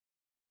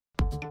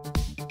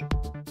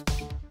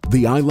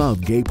the I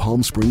Love Gay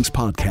Palm Springs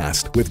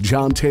podcast with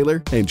John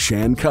Taylor and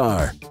Shan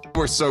Carr.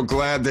 We're so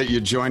glad that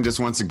you joined us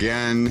once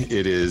again.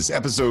 It is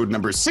episode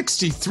number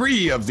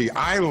 63 of the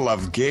I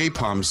Love Gay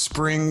Palm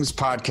Springs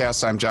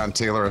podcast. I'm John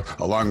Taylor,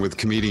 along with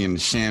comedian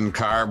Shan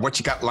Carr. What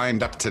you got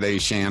lined up today,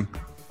 Shan?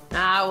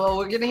 Well,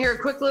 we're going to hear a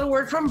quick little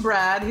word from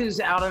Brad, who's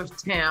out of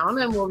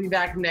town, and we'll be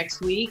back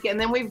next week. And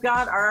then we've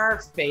got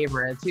our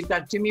favorites. We've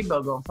got Jimmy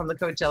Bogle from the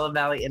Coachella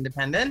Valley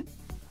Independent.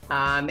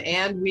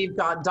 And we've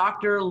got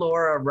Dr.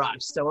 Laura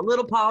Rush. So a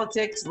little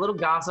politics, a little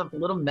gossip, a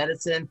little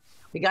medicine.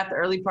 We got the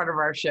early part of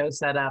our show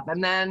set up.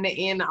 And then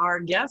in our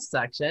guest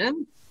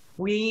section,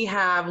 we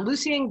have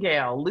Lucy and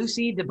Gail,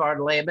 Lucy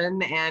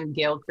DeBartoleben and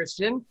Gail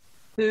Christian,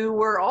 who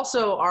were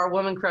also our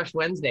Woman Crush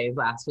Wednesdays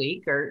last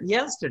week or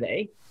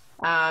yesterday.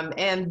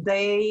 And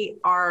they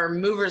are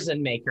movers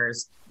and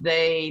makers.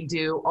 They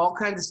do all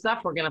kinds of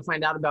stuff. We're going to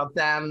find out about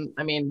them.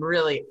 I mean,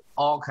 really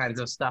all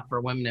kinds of stuff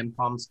for women in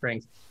Palm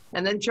Springs.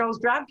 And then Charles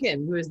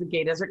Drabkin, who is the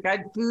Gay Desert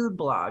Guide food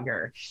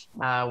blogger,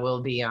 will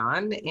be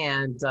on.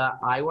 And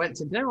I went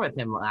to dinner with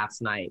him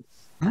last night.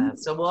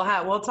 So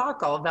we'll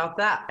talk all about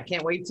that. I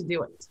can't wait to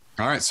do it.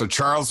 All right, so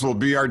Charles will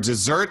be our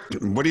dessert.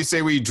 What do you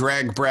say we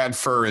drag Brad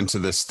Furr into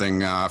this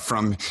thing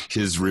from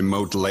his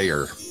remote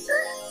lair?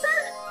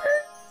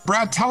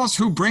 Brad, tell us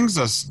who brings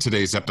us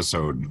today's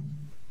episode.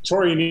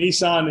 Tori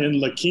Nissan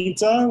in La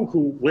Quinta,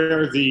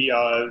 where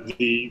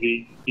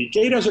the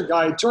Gay Desert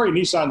Guide Tori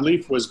Nissan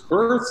Leaf was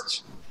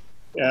birthed.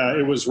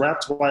 It was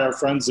wrapped by our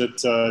friends at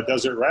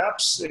Desert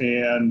Wraps,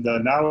 and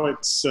now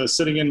it's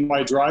sitting in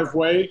my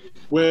driveway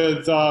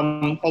with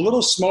a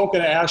little smoke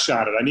and ash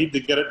on it. I need to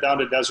get it down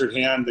to Desert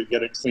Hand to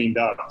get it cleaned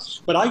up.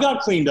 But I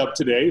got cleaned up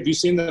today. Have you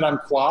seen that I'm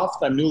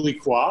coiffed? I'm newly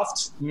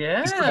coiffed.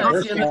 Yeah. Is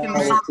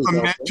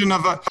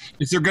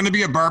there going to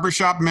be a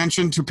barbershop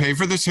mention to pay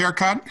for this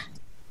haircut?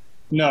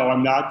 No,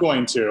 I'm not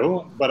going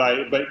to, but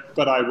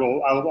I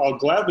will. I'll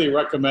gladly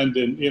recommend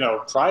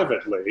it,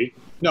 privately.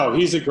 No,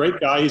 he's a great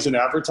guy. He's an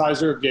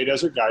advertiser of Gay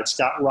Desert Guide.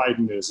 Scott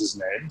Ryden is his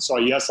name. So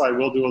yes, I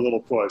will do a little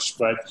push,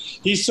 but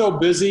he's so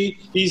busy.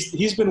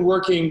 He's been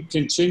working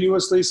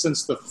continuously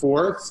since the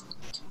 4th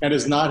and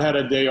has not had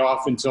a day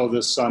off until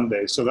this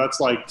Sunday. So that's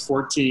like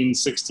 14,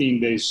 16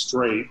 days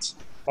straight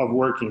of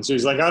working. So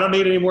he's like, I don't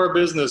need any more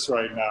business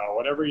right now,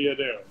 whatever you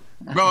do.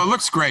 Well, it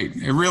looks great.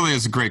 It really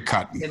is a great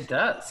cut. It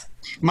does.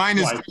 Mine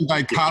is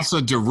by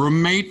Casa de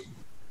Roommate.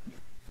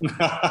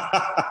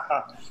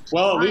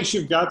 Well, at least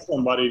you've got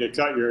somebody to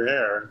cut your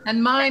hair.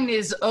 And mine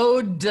is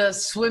Ode de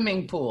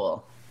Swimming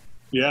Pool.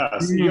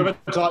 Yes. You haven't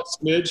taught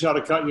Smidge how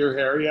to cut your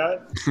hair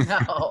yet?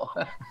 No.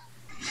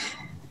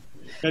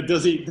 And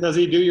does he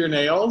do your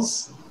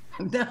nails?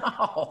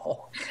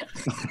 No.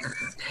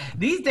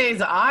 These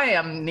days, I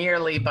am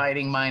nearly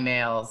biting my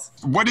nails.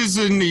 What is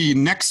in the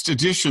next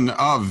edition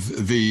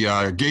of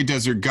the Gay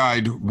Desert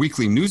Guide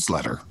weekly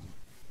newsletter?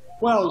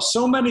 Well,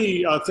 so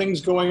many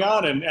things going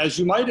on, and as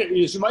you might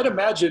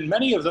imagine,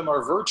 many of them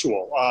are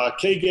virtual.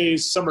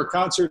 K-Gay's summer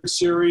concert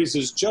series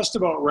is just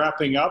about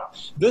wrapping up.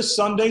 This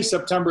Sunday,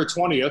 September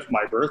 20th,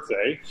 my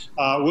birthday,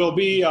 will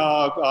be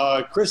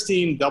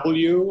Christine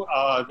W.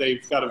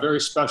 They've got a very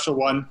special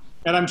one,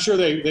 and I'm sure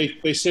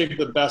they saved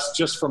the best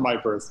just for my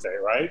birthday,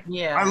 right?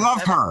 Yeah, I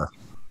love her.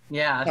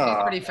 Yeah,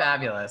 she's pretty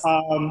fabulous.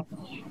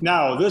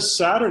 Now, this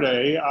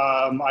Saturday,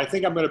 I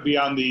think I'm going to be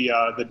on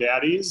the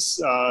Daddies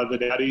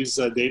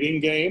dating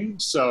game.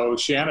 So,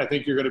 Shan, I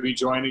think you're going to be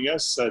joining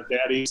us,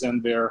 Daddies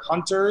and their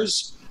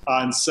Hunters,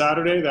 on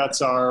Saturday.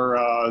 That's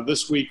our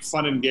This Week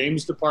Fun and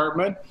Games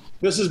department.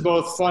 This is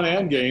both fun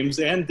and games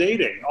and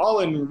dating, all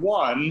in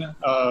one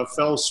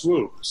fell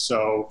swoop.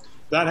 So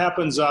that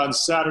happens on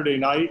Saturday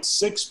night,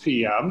 6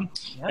 p.m.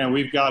 Yep. And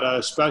we've got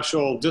a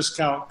special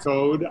discount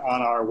code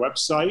on our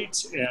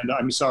website, and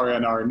on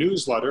our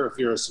newsletter, if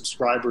you're a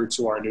subscriber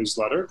to our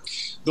newsletter.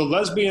 The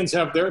lesbians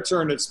have their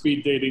turn at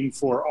speed dating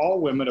for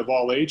all women of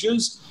all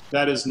ages.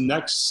 That is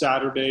next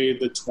Saturday,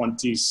 the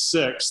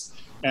 26th.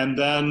 And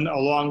then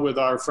along with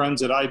our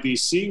friends at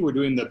IBC, we're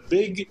doing the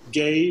Big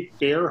Gay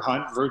Bear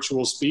Hunt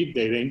virtual speed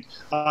dating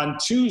on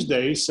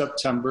Tuesday,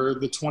 September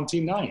the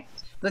 29th.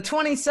 The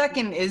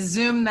 22nd is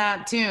Zoom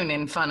That Tune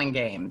in Fun and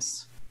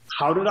Games.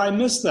 How did I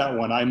miss that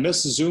one? I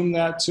missed Zoom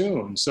That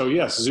Tune. So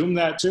yes, Zoom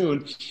That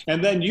Tune.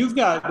 And then you've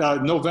got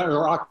November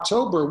or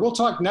October. We'll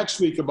talk next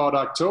week about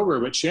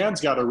October, but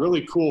Shan's got a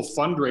really cool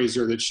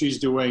fundraiser that she's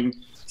doing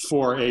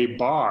for a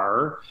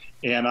bar.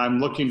 And I'm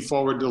looking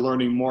forward to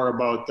learning more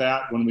about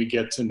that when we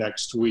get to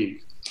next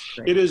week.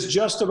 Great. It is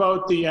just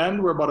about the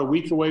end. We're about a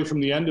week away from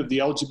the end of the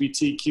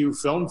LGBTQ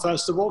Film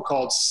Festival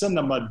called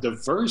Cinema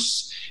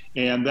Diverse.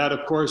 And that,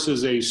 of course,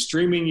 is a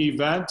streaming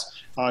event.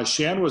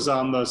 Shan was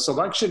on the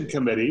selection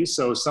committee,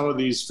 so some of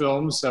these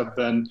films have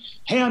been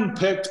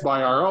handpicked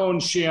by our own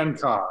Shan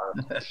Carr.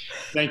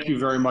 Thank you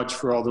very much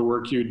for all the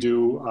work you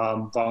do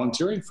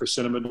volunteering for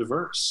Cinema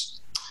Diverse.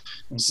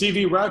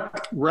 CV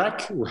Rep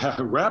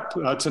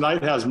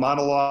tonight has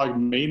Monologue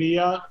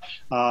Mania.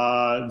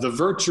 The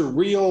virtual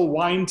real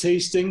wine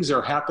tastings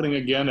are happening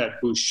again at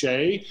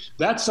Boucher.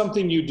 That's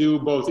something you do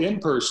both in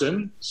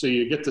person, so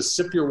you get to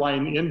sip your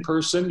wine in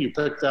person. You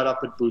pick that up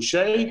at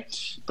Boucher,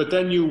 but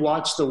then you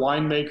watch the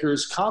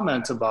winemakers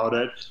comment about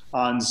it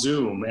on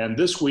Zoom. And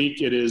this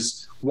week it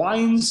is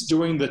Wines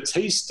During the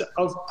Taste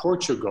of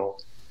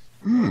Portugal.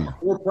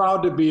 We're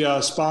proud to be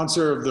a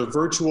sponsor of the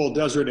virtual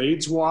Desert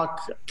AIDS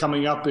Walk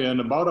coming up in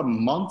about a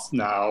month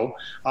now,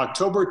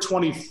 October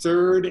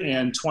 23rd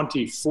and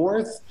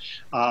 24th.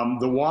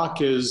 The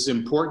walk is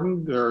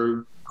important.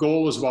 Their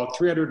goal is about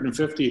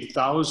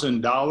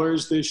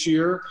 $350,000 this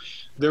year.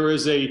 There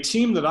is a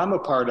team that I'm a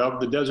part of,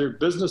 the Desert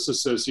Business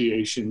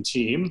Association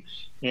team.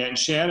 And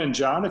Shan and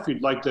John, if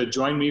you'd like to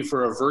join me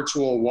for a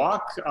virtual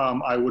walk,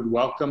 I would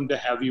welcome to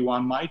have you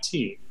on my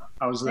team.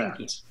 How's that?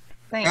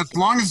 Thank as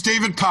long as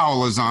David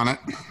Powell is on it.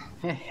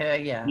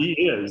 Yeah. He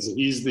is.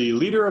 He's the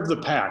leader of the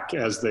pack,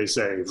 as they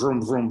say.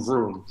 Vroom, vroom,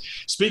 vroom.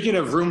 Speaking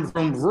of vroom,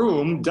 vroom,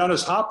 vroom,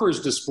 Dennis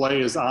Hopper's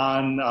display is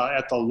on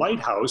at the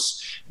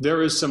Lighthouse.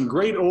 There is some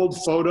great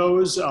old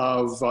photos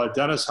of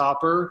Dennis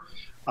Hopper,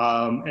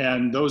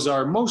 and those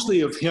are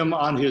mostly of him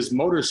on his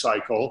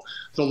motorcycle.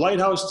 The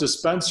Lighthouse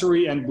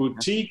Dispensary and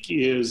Boutique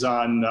is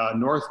on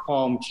North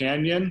Palm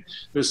Canyon.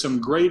 There's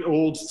some great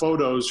old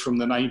photos from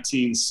the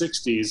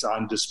 1960s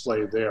on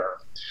display there.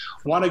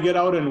 Want to get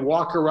out and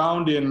walk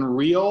around in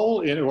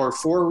real or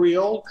for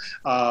real,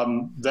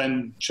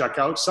 then check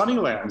out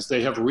Sunnylands.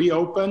 They have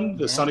reopened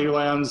the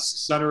Sunnylands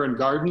Center and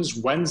Gardens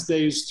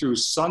Wednesdays through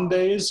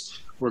Sundays.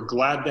 We're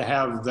glad to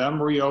have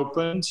them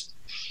reopened.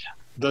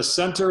 The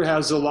center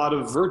has a lot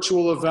of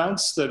virtual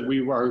events that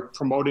we are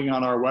promoting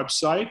on our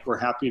website. We're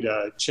happy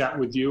to chat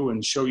with you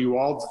and show you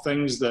all the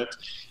things that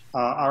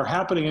are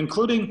happening,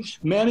 including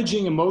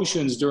managing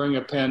emotions during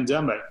a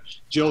pandemic.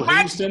 Jill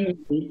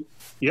Hingston,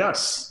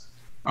 yes.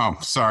 Oh,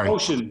 sorry.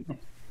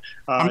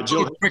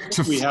 Jill,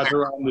 we had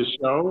her on the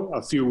show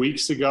a few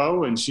weeks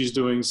ago, and she's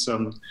doing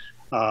some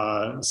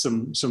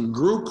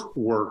group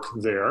work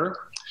there.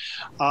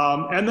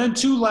 And then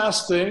two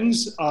last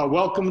things.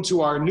 Welcome to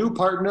our new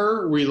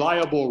partner,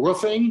 Reliable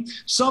Roofing.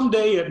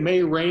 Someday it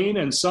may rain,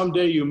 and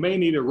someday you may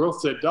need a roof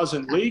that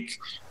doesn't leak.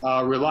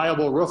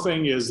 Reliable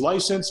Roofing is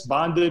licensed,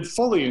 bonded,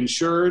 fully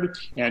insured,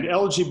 and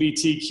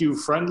LGBTQ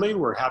friendly.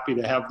 We're happy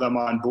to have them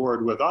on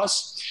board with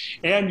us.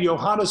 And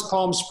Johannes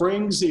Palm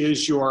Springs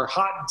is your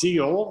hot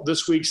deal,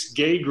 this week's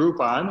gay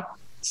Groupon,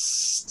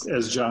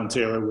 as John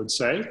Taylor would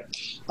say.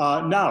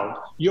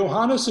 Now,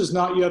 Johannes is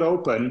not yet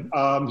open.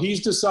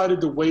 He's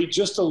decided to wait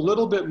just a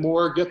little bit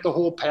more, get the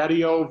whole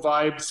patio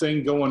vibe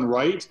thing going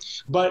right.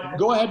 But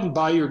go ahead and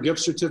buy your gift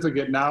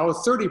certificate now,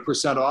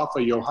 30% off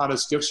a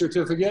Johannes gift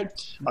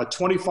certificate, a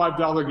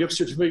 $25 gift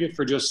certificate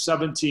for just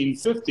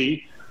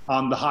 $17.50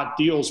 on the Hot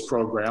Deals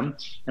program.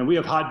 And we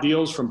have hot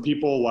deals from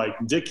people like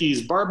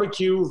Dickey's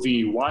Barbecue,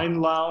 V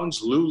Wine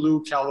Lounge,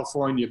 Lulu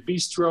California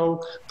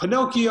Bistro,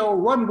 Pinocchio,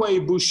 Runway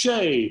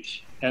Boucher,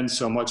 and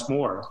so much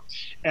more.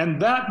 And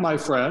that, my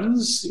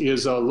friends,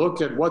 is a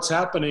look at what's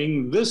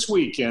happening this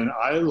week in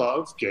I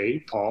Love Gay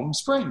Palm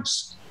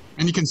Springs.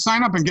 And you can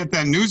sign up and get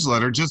that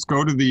newsletter. Just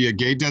go to the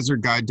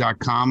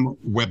gaydesertguide.com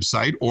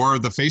website or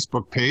the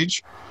Facebook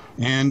page,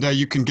 and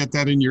you can get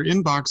that in your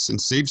inbox and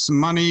save some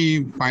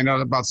money, find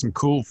out about some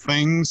cool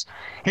things.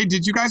 Hey,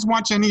 did you guys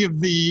watch any of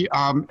the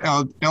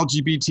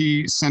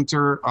LGBT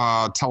Center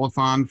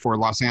telethon for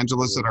Los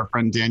Angeles that our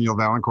friend Daniel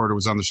Valancourt, who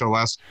was on the show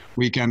last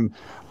weekend,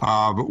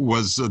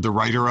 was the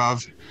writer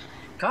of?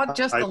 Got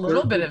just a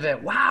little bit of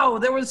it. Wow,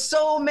 there was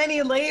so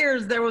many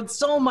layers. There was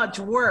so much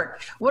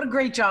work. What a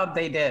great job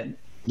they did.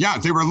 Yeah,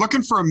 they were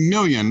looking for 1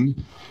 million,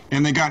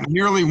 and they got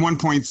nearly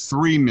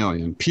 1.3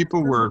 million.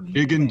 People were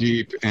big and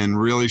deep and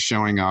really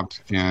showing up,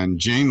 and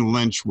Jane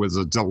Lynch was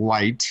a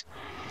delight.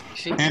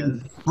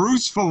 And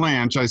Bruce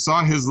Valanche, I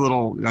saw his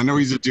little, I know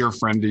he's a dear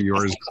friend of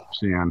yours,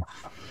 Shan,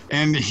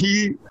 and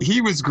he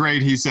was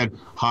great. He said,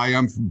 "Hi,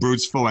 I'm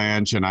Bruce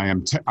Valanche, and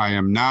I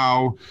am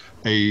now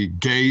a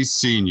gay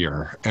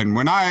senior. And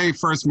when I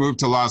first moved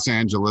to Los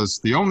Angeles,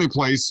 the only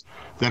place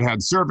that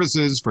had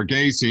services for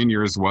gay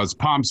seniors was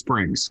Palm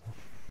Springs."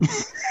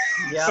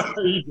 Yeah,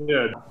 he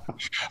did.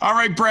 All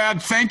right,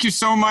 Brad, thank you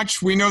so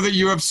much. We know that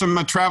you have some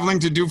traveling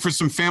to do for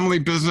some family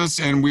business,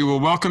 and we will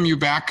welcome you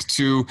back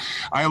to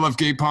I Love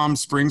Gay Palm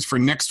Springs for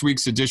next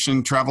week's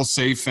edition. Travel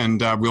safe,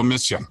 and we'll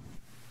miss you.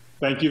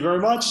 Thank you very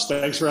much.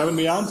 Thanks for having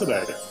me on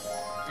today.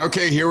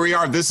 Okay, here we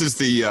are. This is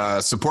the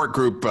support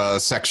group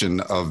section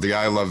of the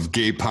I Love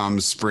Gay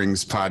Palm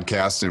Springs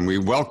podcast, and we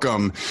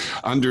welcome,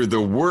 under the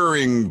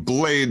whirring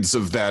blades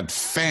of that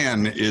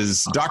fan,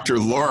 is Dr.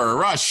 Laura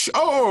Rush.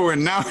 Oh,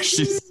 and now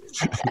she's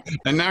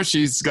And now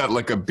she's got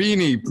like a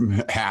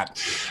beanie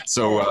hat.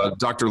 So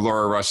Dr.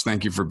 Laura Rush,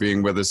 thank you for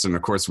being with us. And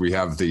of course, we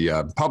have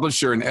the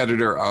publisher and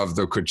editor of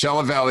the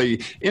Coachella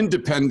Valley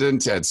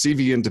Independent at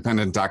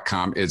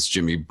cvindependent.com. It's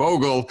Jimmy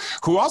Bogle,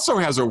 who also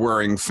has a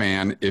whirring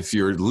fan. If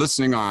you're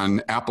listening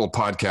on Apple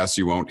Podcasts,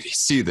 you won't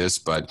see this,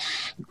 but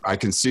I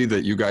can see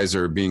that you guys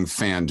are being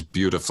fanned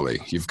beautifully.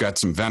 You've got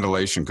some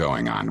ventilation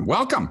going on.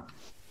 Welcome.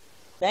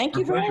 Thank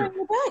you for having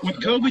me back.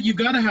 With COVID, you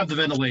got to have the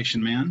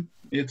ventilation, man.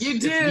 You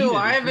do.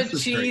 I have a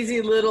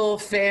cheesy little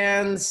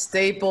fan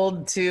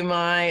stapled to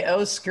my,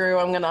 screw,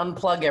 I'm going to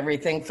unplug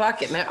everything.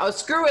 Fuck it. Now,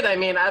 screw it. I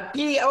mean,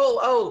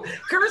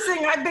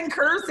 cursing. I've been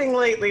cursing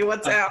lately.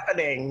 What's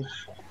happening?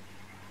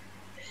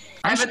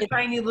 I have a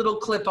tiny little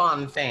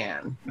clip-on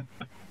fan.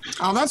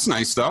 Oh, that's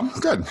nice, though.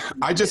 Good.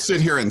 I just sit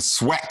here and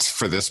sweat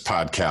for this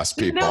podcast,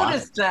 people.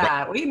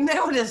 We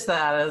noticed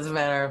that, as a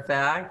matter of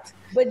fact.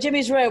 But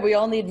Jimmy's right. We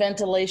all need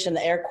ventilation.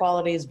 The air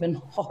quality has been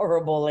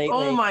horrible lately.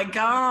 Oh, my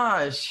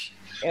gosh.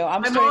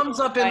 My mom's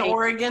up in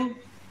Oregon.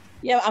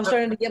 Yeah, I'm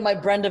starting to get my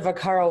Brenda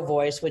Vaccaro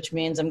voice, which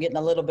means I'm getting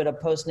a little bit of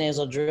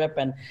postnasal drip,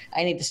 and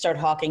I need to start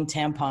hawking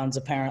tampons,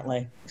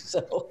 apparently.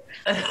 So,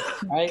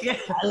 right?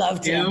 I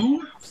love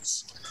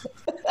tampons.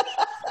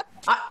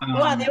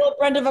 What, the old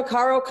Brenda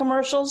Vaccaro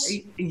commercials?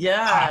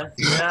 Yeah.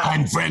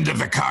 I'm Brenda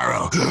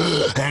Vaccaro,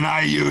 and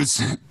I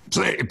use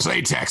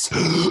Playtex.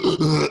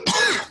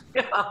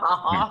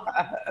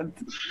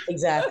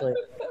 Exactly.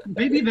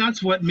 Maybe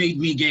that's what made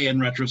me gay in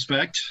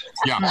retrospect.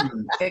 Yeah.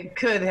 It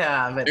could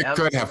have. It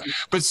could have.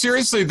 But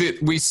seriously,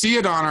 we see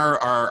it on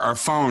our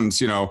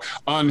phones,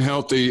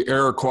 unhealthy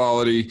air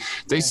quality.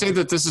 They say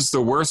that this is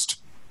the worst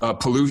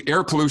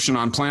air pollution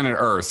on planet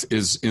Earth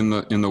is in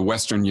the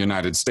Western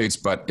United States,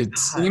 but it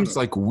seems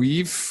like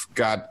we've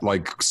got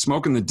like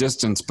smoke in the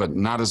distance, but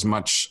not as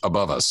much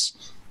above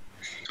us.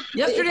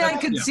 Yesterday I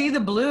could see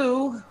the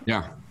blue.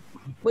 Yeah.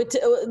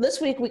 This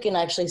week we can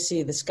actually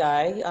see the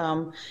sky.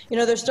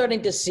 They're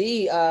starting to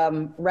see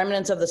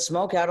remnants of the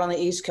smoke out on the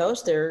East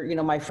Coast.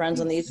 My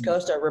friends on the East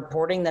Coast are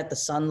reporting that the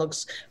sun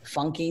looks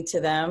funky to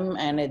them,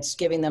 and it's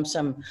giving them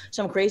some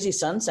crazy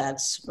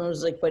sunsets. I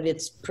was like, but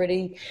it's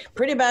pretty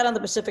bad on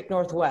the Pacific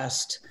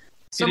Northwest.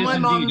 So my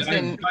mom's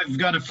I've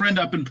got a friend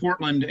up in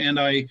Portland, and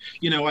I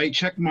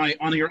check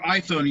on your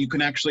iPhone, you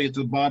can actually at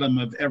the bottom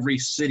of every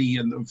city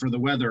and for the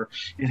weather,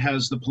 it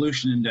has the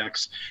pollution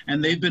index,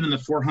 and they've been in the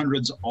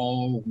 400s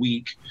all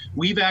week.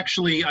 We've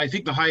actually, I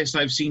think the highest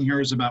I've seen here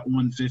is about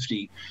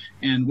 150,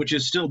 and which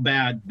is still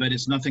bad, but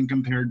it's nothing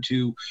compared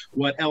to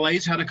what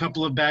LA's had a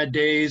couple of bad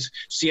days.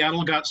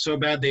 Seattle got so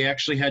bad they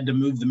actually had to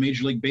move the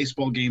Major League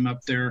Baseball game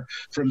up there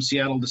from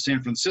Seattle to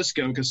San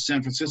Francisco because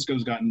San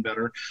Francisco's gotten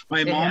better.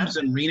 My mom's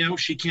in Reno.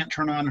 She can't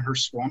turn on her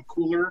swamp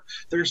cooler,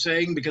 they're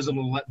saying, because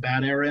it'll let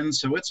bad air in.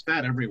 So it's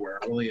bad everywhere.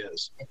 It really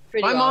is.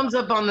 My mom's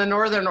up on the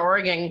northern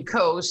Oregon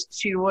coast.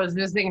 She was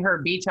visiting her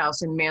beach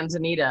house in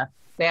Manzanita.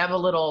 They have a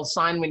little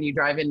sign when you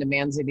drive into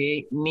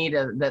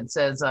Manzanita that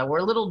says, we're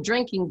a little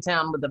drinking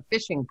town with a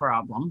fishing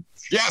problem.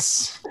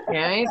 Yes.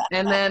 Okay.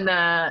 And then,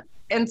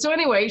 and so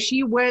anyway,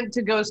 she went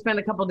to go spend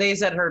a couple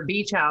days at her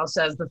beach house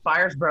as the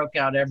fires broke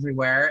out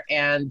everywhere.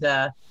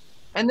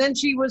 And then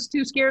she was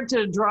too scared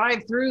to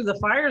drive through the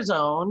fire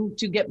zone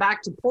to get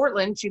back to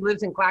Portland. She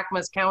lives in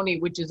Clackamas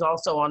County, which is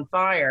also on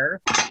fire.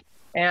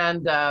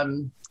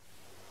 And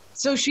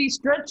so she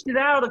stretched it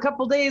out a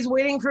couple days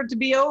waiting for it to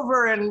be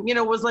over and,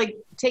 was like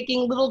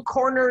taking little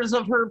corners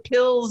of her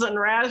pills and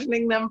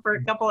rationing them for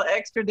a couple of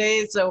extra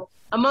days. So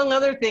among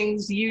other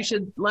things, you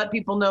should let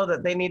people know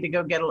that they need to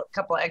go get a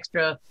couple of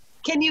extra.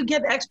 Can you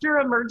get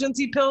extra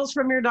emergency pills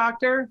from your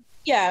doctor?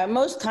 Yeah,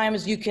 most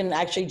times you can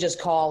actually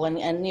just call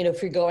and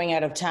if you're going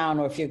out of town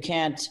or if you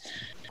can't,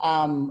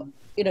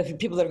 if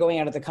people that are going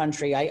out of the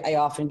country, I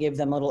often give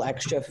them a little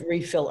extra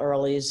refill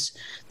earlies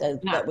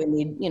that we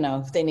need,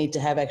 if they need to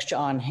have extra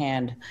on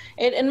hand.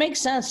 It makes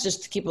sense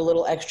just to keep a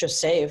little extra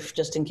safe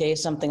just in case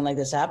something like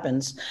this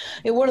happens.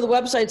 One of the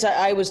websites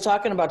I was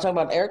talking about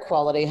air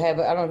quality, I don't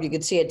know if you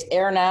could see it,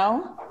 Air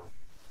Now.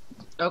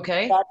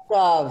 Okay.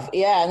 .gov.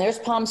 Yeah, and there's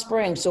Palm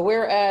Springs. So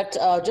we're at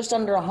just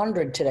under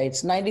 100 today.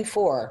 It's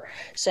 94,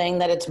 saying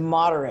that it's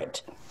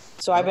moderate.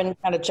 So I've been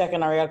kind of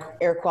checking our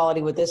air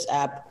quality with this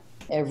app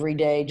every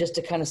day just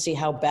to kind of see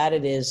how bad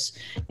it is.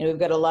 We've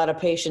got a lot of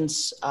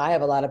patients. I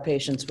have a lot of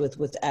patients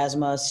with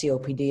asthma,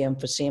 COPD,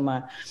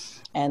 emphysema,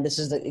 and this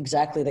is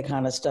exactly the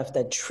kind of stuff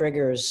that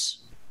triggers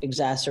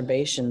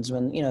exacerbations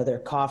when they're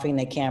coughing,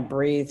 they can't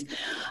breathe.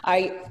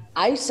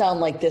 I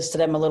sound like this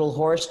that I'm a little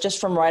hoarse just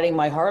from riding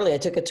my Harley. I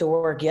took it to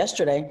work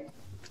yesterday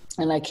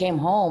and I came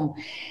home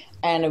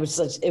and it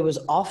was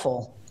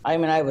awful. I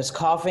mean, I was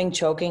coughing,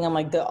 choking. I'm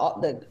like,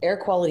 the air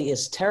quality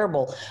is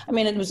terrible. I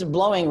mean, it was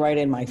blowing right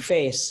in my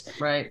face.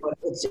 Right. But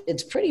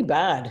it's pretty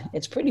bad.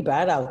 It's pretty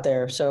bad out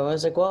there. So I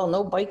was like, well,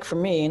 no bike for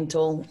me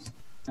until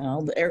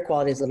the air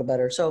quality is a little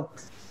better. So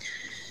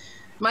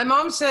my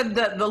mom said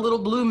that the little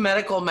blue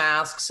medical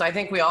masks, I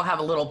think we all have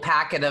a little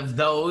packet of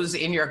those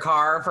in your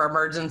car for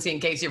emergency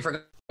in case you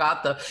forgot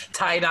got the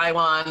tie-dye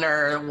one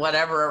or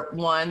whatever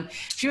one.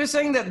 She was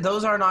saying that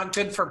those are not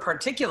good for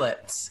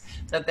particulates,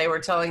 that they were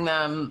telling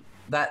them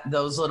that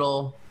those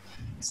little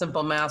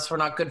simple masks were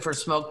not good for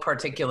smoke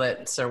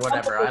particulates or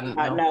whatever. I don't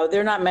know. No,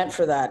 they're not meant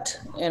for that.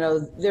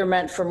 They're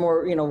meant for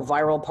more,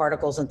 viral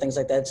particles and things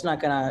like that. It's not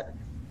gonna.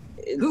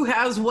 Who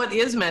has what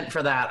is meant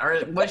for that?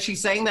 Or was she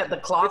saying that the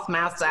cloth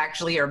masks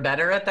actually are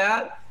better at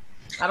that?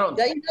 I don't.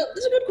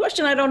 That's a good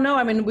question. I don't know.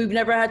 I mean, we've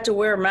never had to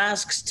wear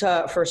masks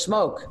for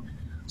smoke.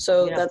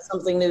 So that's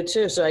something new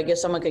too. So I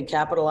guess someone could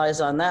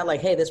capitalize on that.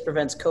 Like, hey, this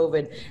prevents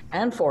COVID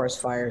and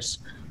forest fires.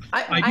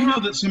 I do know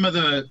that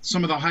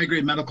some of the high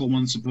grade medical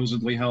ones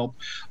supposedly help.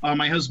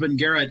 My husband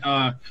Garrett,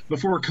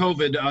 before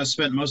COVID,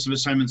 spent most of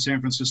his time in San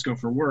Francisco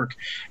for work,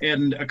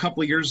 and a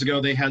couple of years ago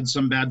they had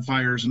some bad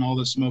fires and all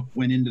the smoke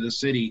went into the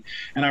city.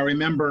 And I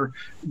remember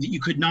that you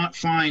could not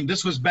find.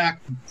 This was back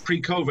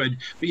pre-COVID,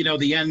 but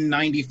the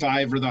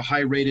N95 or the high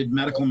rated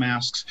medical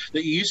masks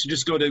that you used to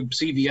just go to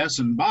CVS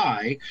and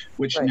buy,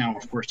 which now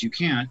of course you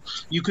can't.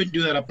 You couldn't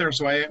do that up there.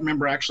 So I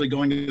remember actually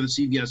going to the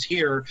CVS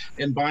here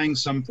and buying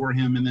some for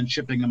him and then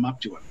shipping them up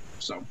to him.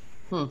 So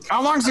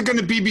how long is it going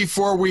to be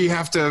before we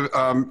have to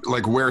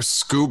wear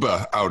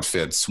scuba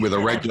outfits with a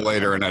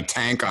regulator and a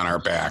tank on our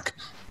back?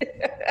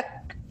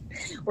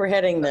 We're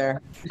heading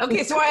there.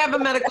 Okay, so I have a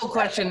medical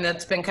question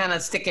that's been kind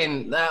of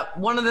sticking.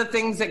 One of the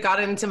things that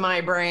got into my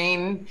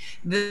brain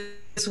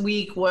this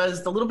week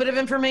was the little bit of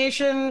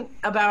information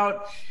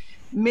about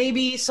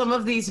maybe some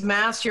of these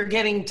masks, you're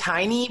getting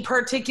tiny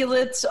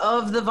particulates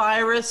of the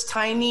virus,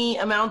 tiny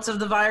amounts of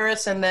the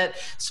virus, and that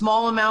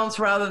small amounts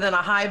rather than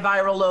a high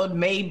viral load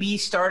may be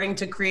starting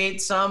to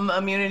create some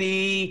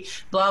immunity,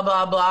 blah,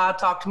 blah, blah.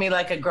 Talk to me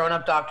like a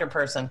grown-up doctor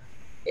person.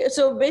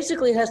 So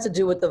basically it has to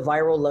do with the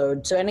viral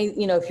load. So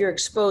if you're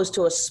exposed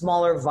to a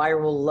smaller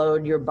viral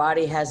load, your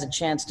body has a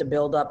chance to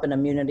build up an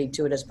immunity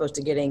to it as opposed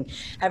to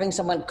having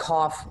someone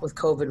cough with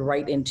COVID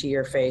right into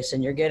your face,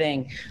 and you're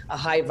getting a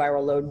high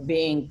viral load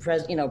being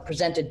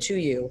presented to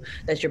you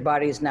that your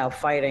body is now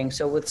fighting.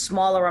 So with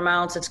smaller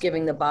amounts, it's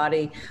giving the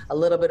body a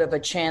little bit of a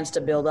chance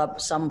to build up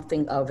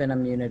something of an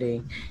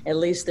immunity. At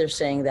least they're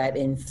saying that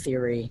in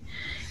theory.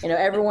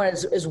 Everyone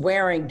is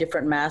wearing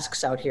different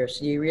masks out here.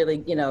 So you really,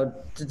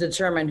 to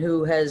determine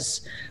who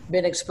has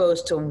been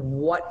exposed to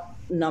what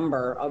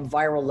number of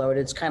viral load,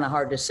 it's kind of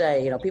hard to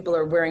say. People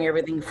are wearing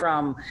everything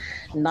from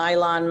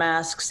nylon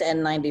masks,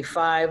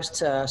 N95s,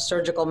 to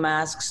surgical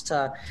masks,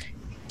 to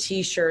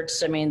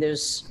T-shirts. I mean,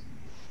 it's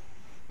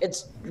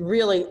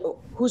really,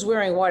 who's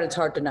wearing what, it's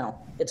hard to know.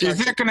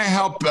 Is that going to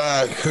help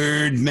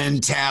herd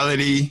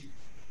mentality?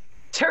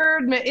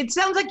 It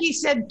sounds like he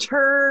said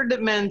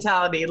turd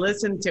mentality.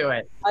 Listen to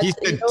it. He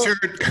said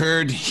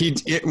herd.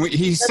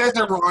 He says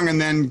it wrong and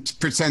then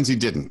pretends he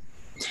didn't.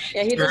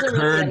 Yeah, he doesn't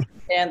really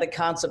understand the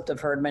concept of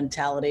herd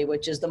mentality,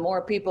 which is the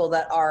more people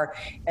that are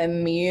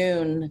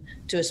immune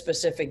to a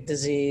specific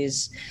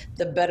disease,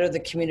 the better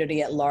the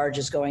community at large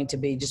is going to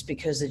be, just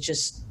because it's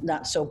just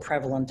not so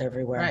prevalent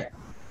everywhere. Right.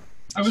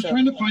 I was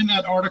trying to find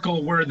that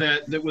article where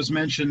that was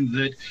mentioned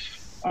that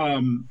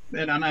and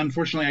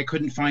unfortunately I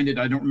couldn't find it.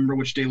 I don't remember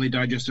which Daily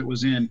Digest it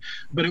was in,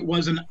 but it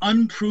was an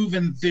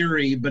unproven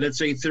theory, but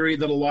it's a theory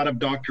that a lot of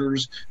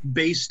doctors,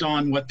 based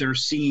on what they're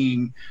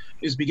seeing,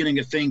 is beginning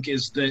to think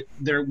is that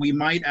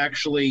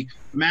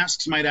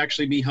masks might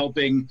actually be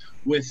helping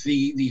with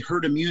the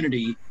herd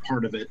immunity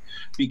part of it,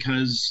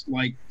 because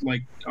like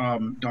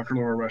Dr.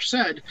 Laura Rush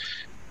said,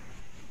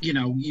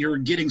 you're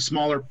getting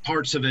smaller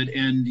parts of it,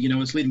 and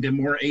it's leading to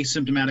more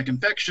asymptomatic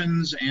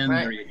infections, and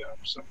there you go.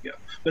 So yeah,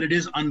 but it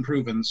is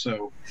unproven.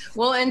 So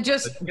well, and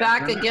just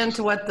back again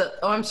to what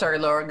I'm sorry,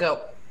 Laura,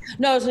 go.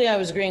 No, so I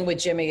was agreeing with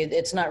Jimmy.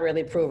 It's not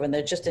really proven.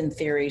 They're just in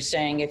theory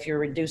saying if you're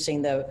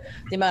reducing the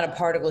amount of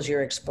particles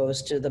you're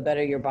exposed to, the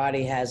better your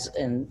body has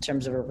in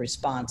terms of a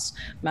response,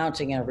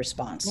 mounting a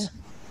response. Yeah.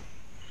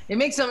 It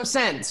makes some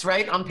sense,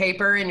 right? On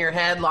paper, in your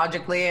head,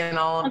 logically, and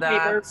all of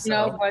that. Paper,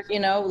 so. But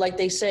like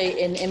they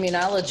say in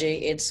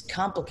immunology, it's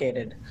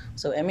complicated.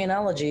 So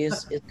immunology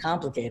is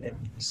complicated.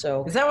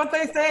 So is that what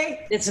they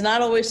say? It's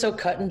not always so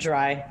cut and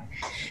dry.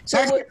 So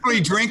technically,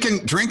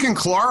 drinking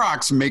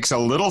Clorox makes a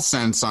little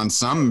sense on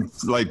some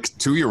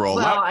 2-year-old.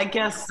 Well, I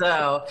guess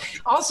so.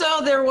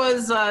 Also, there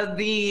was not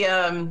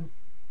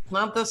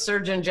the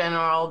Surgeon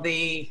General,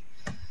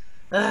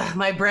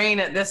 my brain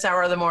at this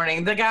hour of the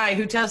morning, the guy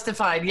who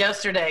testified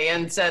yesterday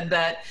and said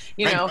that,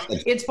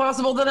 it's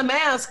possible that a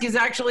mask is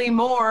actually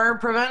more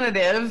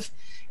preventative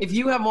if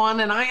you have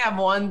one and I have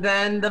one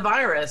than the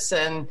virus,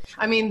 than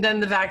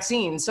the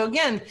vaccine. So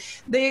again,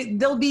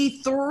 they'll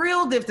be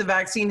thrilled if the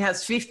vaccine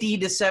has 50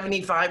 to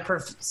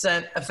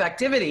 75%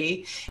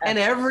 effectivity and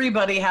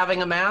everybody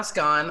having a mask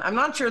on. I'm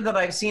not sure that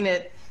I've seen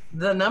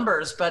the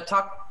numbers, but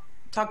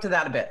talk to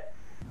that a bit.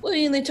 Well,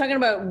 they're talking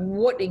about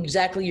what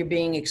exactly you're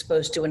being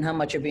exposed to and how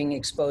much you're being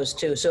exposed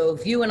to. So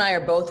if you and I are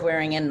both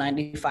wearing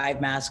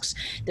N95 masks,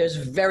 there's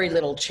very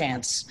little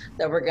chance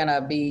that we're going to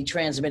be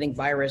transmitting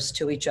virus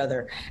to each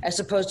other, as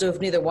opposed to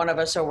if neither one of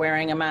us are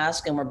wearing a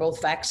mask and we're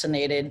both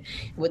vaccinated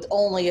with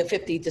only a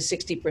 50 to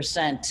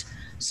 60%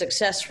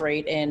 success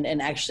rate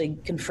in actually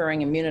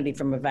conferring immunity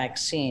from a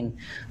vaccine.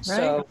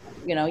 So,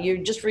 you're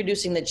just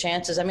reducing the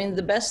chances. I mean,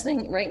 the best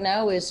thing right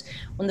now is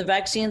when the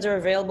vaccines are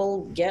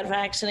available, get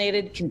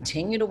vaccinated,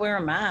 continue to wear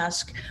a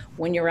mask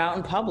when you're out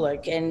in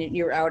public and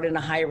you're out in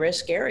a high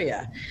risk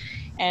area.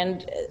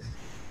 And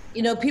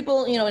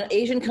people, in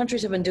Asian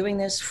countries have been doing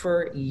this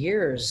for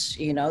years.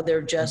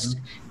 They're just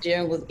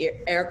dealing with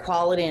air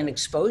quality and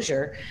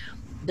exposure.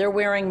 They're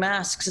wearing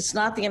masks. It's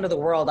not the end of the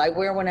world. I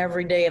wear one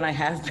every day, and I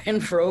have been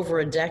for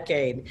over a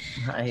decade.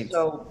 Right.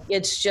 So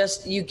it's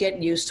just, you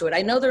get used to it.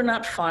 I know they're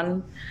not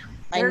fun.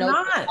 They're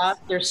not.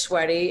 They're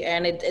sweaty,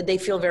 and they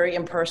feel very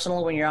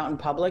impersonal when you're out in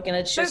public, and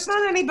it's just... There's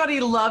not anybody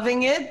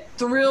loving it,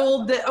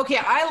 thrilled. Okay,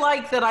 I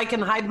like that I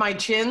can hide my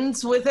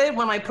chins with it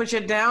when I push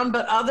it down,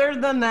 but other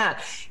than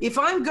that, if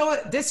I'm going...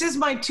 This is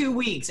my 2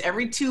 weeks.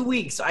 Every 2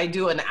 weeks, I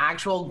do an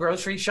actual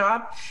grocery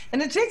shop,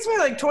 and it takes me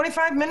like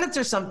 25 minutes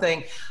or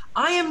something.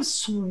 I am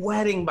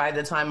sweating by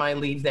the time I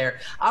leave there.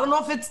 I don't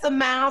know if it's the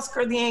mask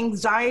or the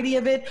anxiety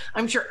of it.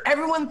 I'm sure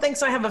everyone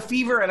thinks I have a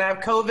fever and I have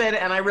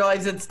COVID, and I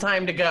realize it's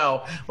time to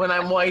go when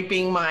I'm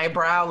wiping my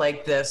brow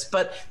like this.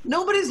 But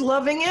nobody's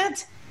loving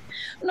it.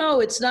 No,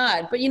 it's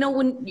not. But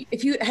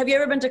have you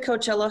ever been to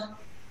Coachella,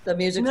 the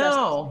music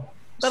festival? No.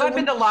 But I've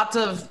been to lots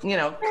of,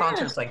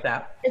 concerts like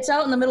that. It's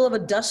out in the middle of a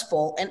dust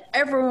bowl, and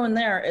everyone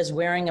there is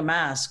wearing a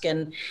mask.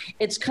 And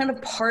it's kind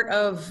of part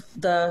of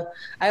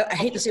I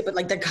hate to say it, but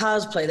like the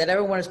cosplay that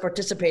everyone is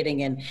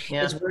participating in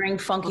is wearing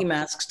funky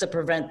masks to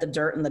prevent the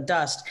dirt and the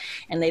dust.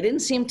 And they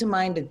didn't seem to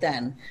mind it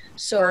then.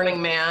 So Burning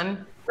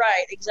Man.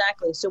 Right,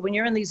 exactly. So when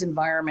you're in these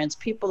environments,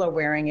 people are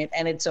wearing it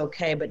and it's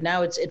okay, but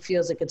now it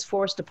feels like it's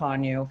forced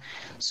upon you.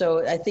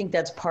 So I think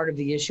that's part of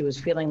the issue, is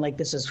feeling like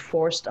this is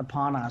forced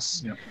upon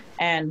us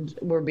and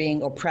we're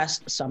being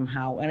oppressed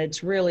somehow. And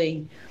it's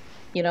really,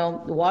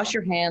 wash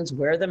your hands,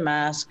 wear the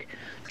mask,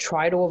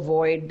 try to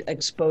avoid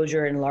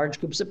exposure in large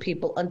groups of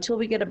people until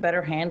we get a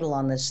better handle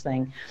on this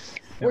thing.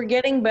 We're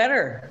getting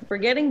better.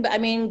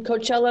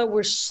 Coachella,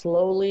 we're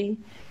slowly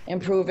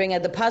improving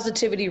at the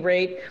positivity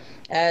rate.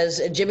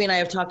 As Jimmy and I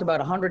have talked about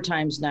 100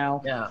 times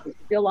now, it's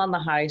still on the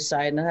high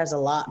side, and it has a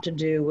lot to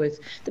do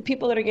with the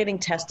people that are getting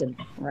tested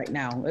right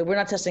now. We're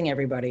not testing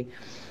everybody,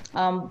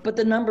 but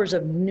the numbers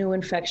of new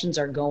infections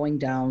are going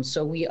down,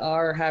 so we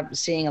are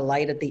seeing a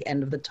light at the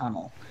end of the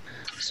tunnel.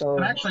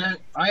 So actually,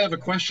 I have a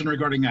question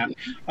regarding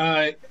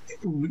that.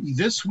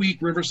 This week,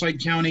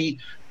 Riverside County,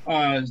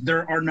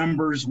 our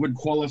numbers would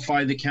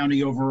qualify the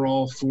county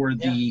overall for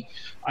the,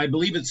 I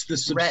believe it's the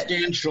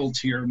substantial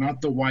tier,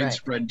 not the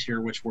widespread tier,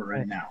 which we're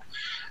in now.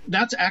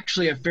 That's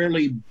actually a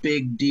fairly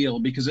big deal,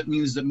 because it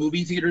means that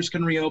movie theaters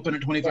can reopen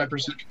at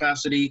 25%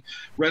 capacity,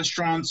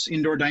 restaurants,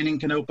 indoor dining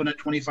can open at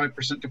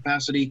 25%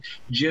 capacity,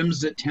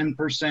 gyms at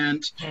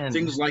 10%,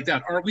 things like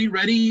that. Are we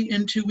ready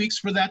in 2 weeks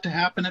for that to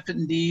happen, if it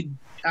indeed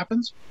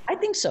happens? I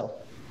think so.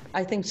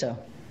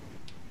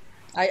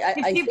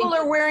 People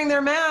are wearing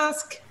their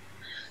mask.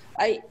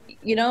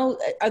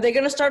 Are they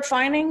going to start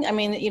fining? Are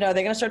they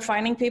going to start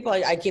fining people?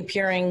 I keep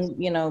hearing,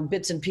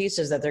 bits and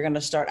pieces that they're going to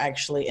start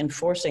actually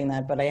enforcing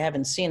that, but I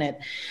haven't seen it.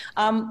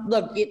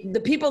 Look, the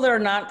people that are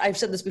not, I've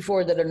said this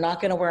before, that are not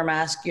going to wear a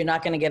mask, you're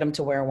not going to get them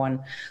to wear one.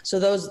 So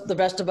the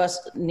rest of us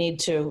need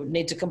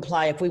to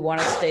comply if we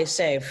want to stay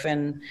safe.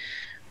 And,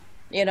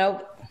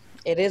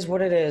 it is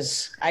what it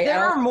is.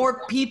 There are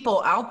more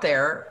people out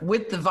there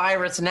with the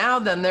virus now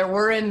than there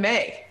were in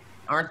May,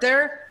 aren't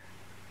there?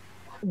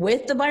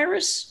 With the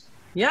virus?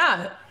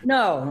 Yeah.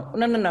 No.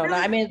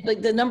 I mean,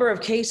 the number of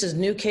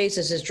new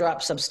cases has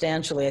dropped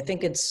substantially. I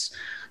think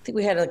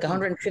we had like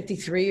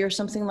 153 or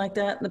something like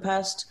that in the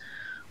past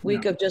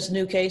week of just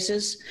new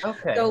cases.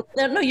 Okay. So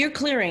no, you're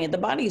clearing it. The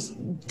bodies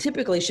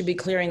typically should be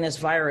clearing this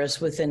virus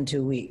within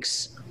 2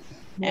 weeks.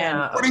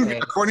 Yeah.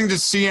 According to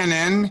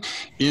CNN,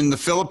 in the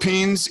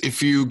Philippines,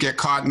 if you get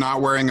caught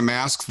not wearing a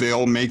mask,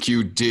 they'll make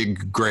you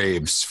dig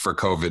graves for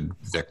COVID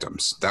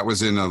victims. That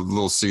was in a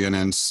little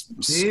CNN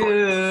story.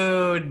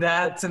 Dude,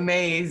 that's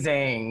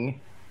amazing.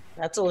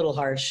 That's a little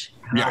harsh.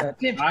 Yeah.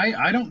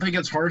 I don't think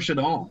it's harsh at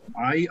all.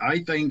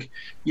 I think,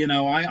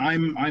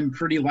 I'm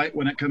pretty light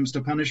when it comes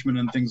to punishment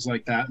and things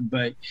like that.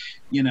 But,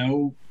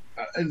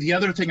 the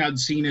other thing I'd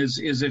seen is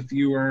if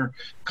you are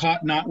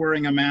caught not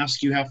wearing a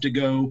mask, you have to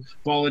go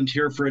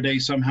volunteer for a day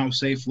somehow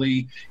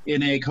safely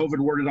in a COVID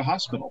ward at a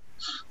hospital.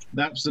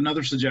 That's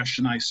another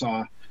suggestion I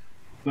saw.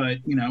 But,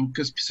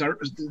 because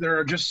there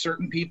are just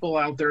certain people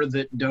out there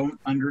that don't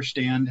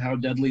understand how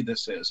deadly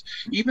this is.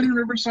 Even in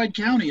Riverside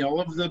County, all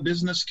of the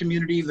business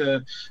community,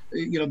 the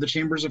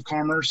chambers of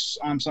commerce,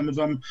 some of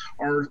them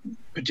are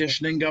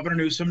petitioning Governor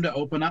Newsom to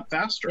open up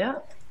faster. Yeah.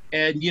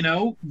 And,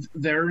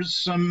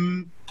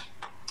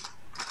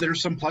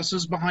 there's some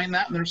pluses behind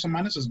that, and there's some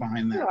minuses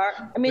behind that. There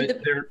are. I mean,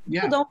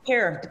 people don't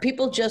care.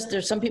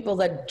 There's some people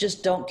that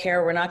just don't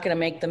care. We're not going to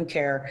make them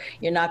care.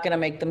 You're not going to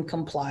make them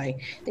comply.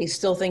 They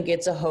still think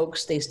it's a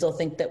hoax. They still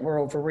think that we're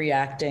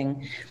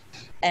overreacting.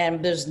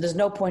 And there's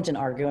no point in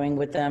arguing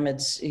with them.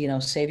 It's,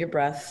 save your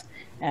breath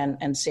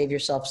and save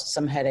yourself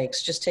some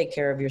headaches. Just take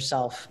care of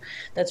yourself.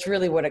 That's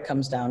really what it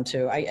comes down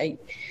to.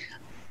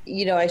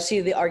 I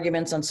see the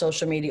arguments on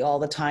social media all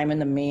the time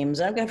and the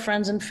memes. I've got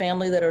friends and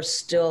family that are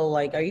still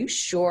like, are you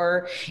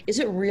sure? Is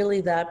it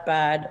really that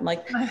bad? I'm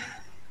like,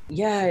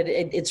 yeah,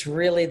 it's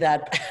really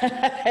that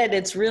bad.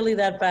 It's really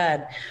that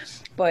bad.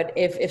 But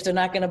if they're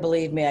not going to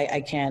believe me,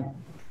 I can't.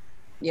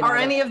 Are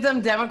any of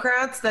them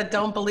Democrats that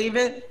don't believe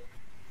it?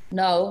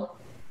 No.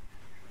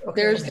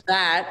 Okay. There's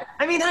that.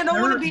 I mean, I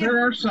don't want to be.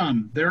 There are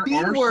some. There are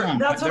some.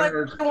 That's what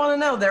I want to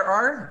know. There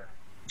are.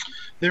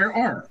 There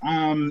are.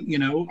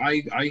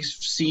 I've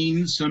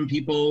seen some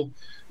people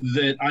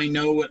that I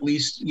know, at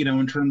least,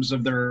 in terms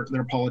of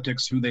their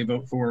politics, who they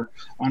vote for,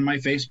 on my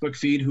Facebook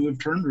feed, who have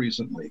turned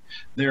recently.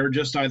 They're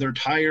just either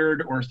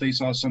tired, or if they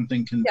saw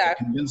something to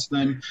convince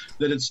them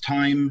that it's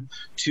time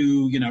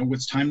to,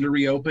 it's time to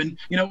reopen.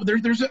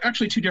 There's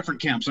actually two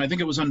different camps. And I think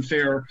it was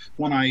unfair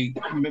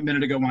a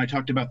minute ago when I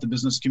talked about the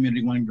business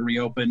community wanting to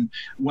reopen,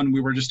 when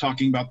we were just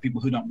talking about people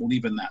who don't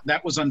believe in that.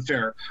 That was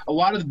unfair. A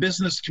lot of the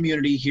business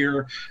community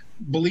here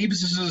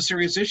believes this is a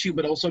serious issue,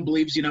 but also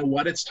believes,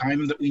 it's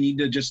time that we need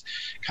to just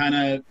kind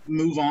of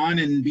move on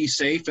and be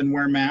safe and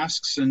wear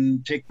masks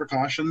and take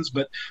precautions,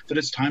 but that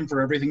it's time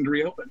for everything to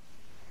reopen.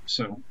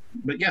 So,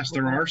 but yes,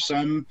 there are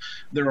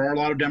a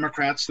lot of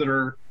Democrats that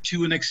are,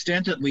 to an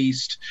extent at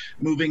least,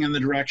 moving in the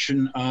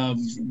direction of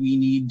we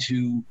need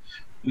to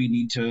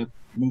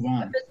move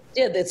on.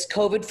 Yeah, this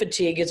COVID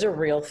fatigue is a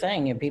real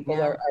thing, and people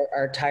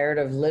are tired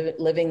of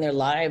living their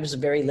lives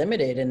very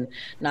limited and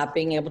not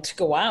being able to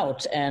go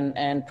out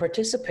and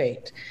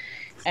participate.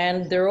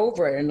 And they're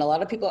over it. And a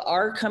lot of people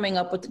are coming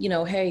up with,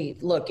 hey,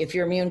 look, if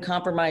you're immune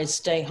compromised,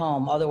 stay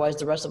home. Otherwise,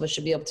 the rest of us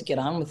should be able to get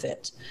on with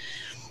it.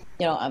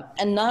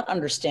 And not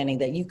understanding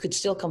that you could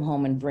still come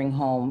home and bring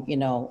home,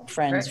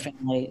 friends,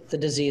 family, the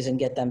disease, and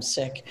get them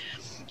sick.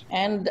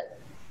 And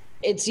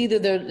it's either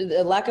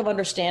the lack of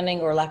understanding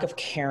or lack of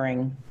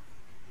caring.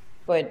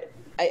 But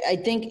I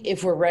think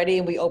if we're ready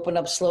and we open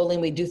up slowly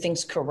and we do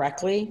things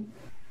correctly,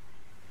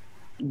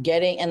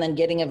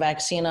 getting a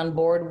vaccine on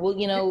board, well,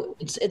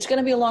 it's going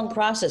to be a long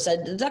process.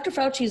 Dr.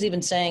 Fauci is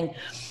even saying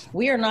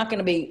we are not going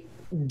to be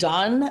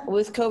done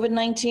with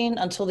COVID-19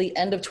 until the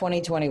end of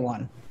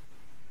 2021.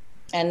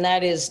 And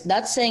that is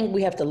not saying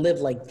we have to live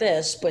like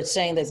this, but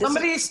saying that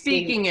somebody's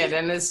speaking it.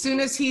 And as soon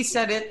as he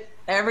said it,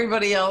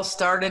 everybody else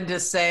started to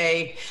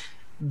say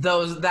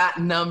that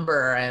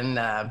number.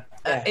 And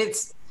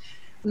it's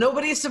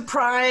nobody's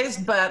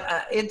surprised,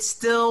 but it's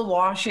still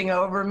washing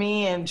over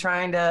me and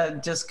trying to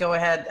just go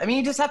ahead. I mean,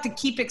 you just have to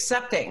keep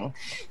accepting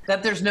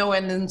that there's no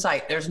end in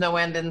sight. There's no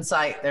end in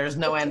sight. There's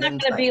no end in sight.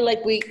 It's not going to be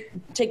like we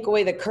take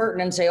away the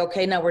curtain and say,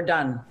 okay, now we're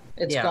done.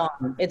 It's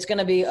gone. It's going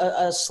to be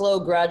a slow,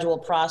 gradual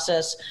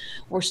process.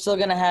 We're still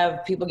going to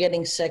have people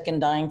getting sick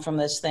and dying from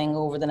this thing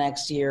over the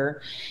next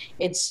year.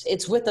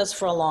 It's with us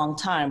for a long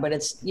time, but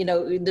it's,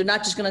 they're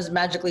not just going to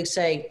magically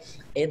say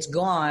it's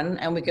gone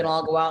and we can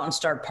all go out and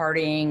start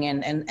partying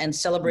and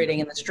celebrating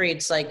in the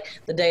streets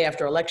like the day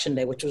after Election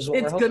Day, which was what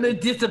it's going to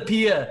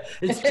disappear.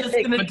 It's just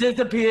going to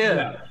disappear.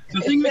 Yeah.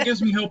 The thing that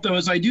gives me hope, though,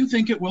 is I do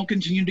think it will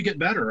continue to get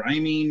better. I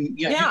mean,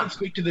 you can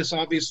speak to this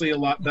obviously a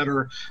lot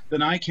better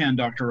than I can,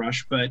 Dr.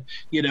 Rush, but,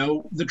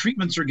 the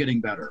treatments are getting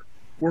better.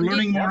 We're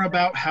learning more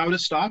about how to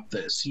stop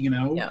this,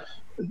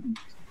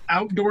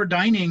 Outdoor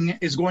dining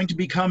is going to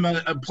become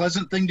a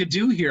pleasant thing to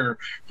do here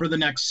for the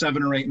next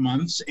 7 or 8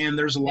 months. And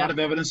there's a lot of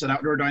evidence that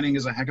outdoor dining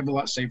is a heck of a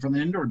lot safer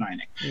than indoor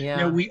dining.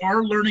 Yeah. We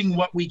are learning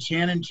what we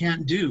can and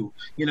can't do.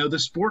 The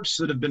sports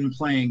that have been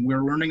playing,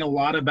 we're learning a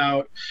lot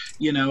about,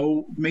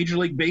 Major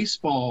League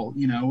Baseball,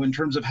 in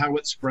terms of how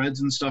it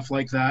spreads and stuff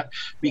like that.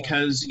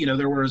 Because,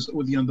 there was,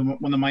 when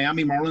the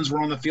Miami Marlins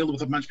were on the field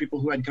with a bunch of people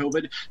who had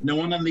COVID, no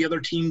one on the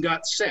other team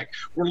got sick.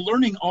 We're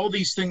learning all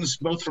these things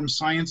both from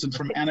science and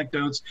from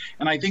anecdotes.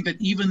 And I think that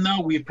even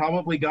though we've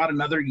probably got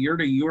another year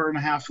to year and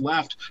a half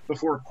left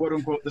before quote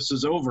unquote this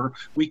is over,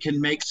 we can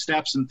make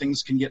steps and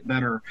things can get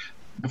better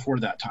before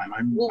that time.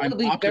 I'm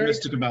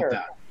optimistic about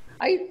that.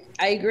 I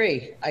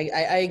agree.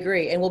 I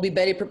agree. And we'll be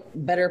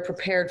better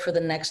prepared for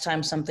the next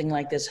time something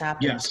like this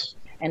happens. Yes.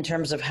 In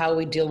terms of how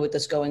we deal with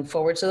this going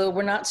forward, so that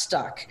we're not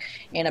stuck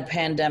in a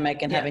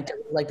pandemic and having to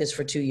live like this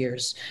for 2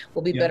 years.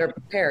 We'll be better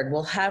prepared.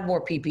 We'll have more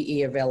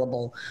PPE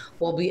available.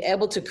 We'll be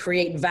able to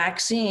create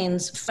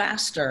vaccines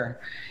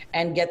faster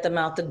and get them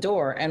out the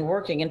door and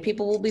working. And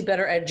people will be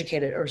better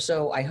educated, or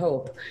so I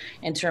hope,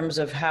 in terms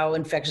of how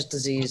infectious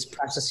disease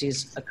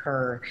processes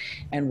occur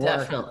and work.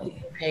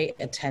 Definitely. Pay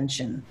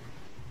attention.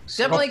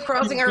 Definitely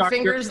crossing our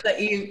fingers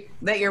that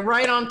you're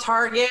right on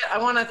target. I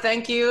want to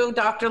thank you,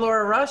 Dr.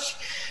 Laura Rush,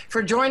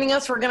 for joining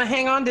us. We're going to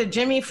hang on to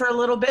Jimmy for a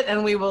little bit,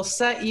 and we will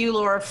set you,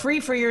 Laura, free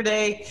for your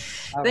day.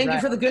 Thank you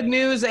for the good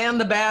news and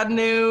the bad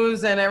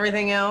news and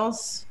everything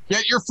else.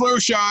 Get your flu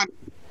shot.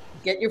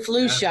 Get your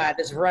flu shot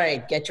is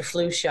right. Get your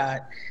flu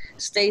shot.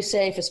 Stay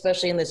safe,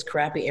 especially in this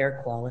crappy air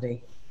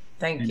quality.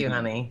 Thank you,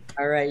 honey.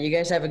 All right. You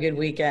guys have a good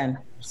weekend.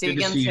 See you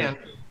again soon.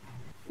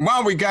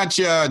 Well, we got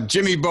you,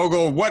 Jimmy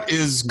Bogle. What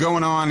is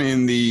going on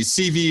in the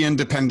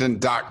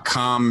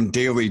CVindependent.com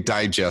Daily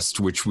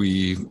Digest, which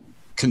we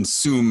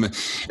consume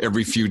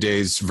every few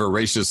days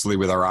voraciously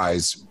with our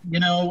eyes? You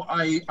know,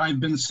 I've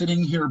been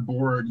sitting here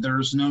bored.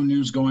 There's no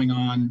news going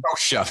on. Oh,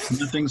 shut.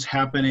 Nothing's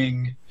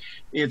happening.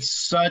 It's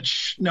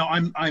such, no,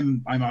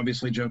 I'm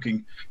obviously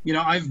joking. You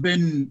know, I've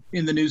been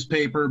in the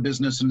newspaper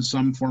business in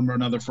some form or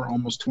another for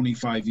almost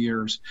 25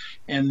 years.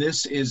 And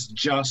this is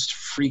just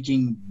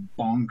freaking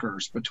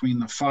bonkers between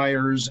the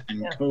fires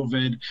and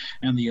COVID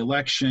and the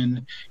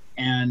election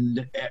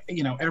and,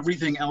 you know,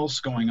 everything else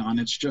going on.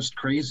 It's just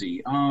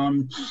crazy.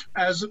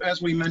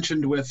 As we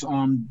mentioned with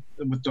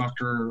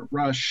Dr.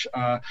 Rush,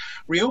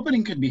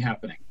 reopening could be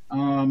happening.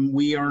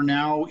 We are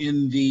now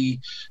in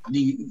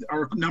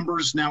our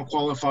numbers now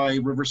qualify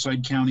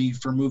Riverside County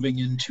for moving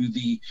into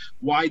the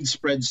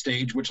widespread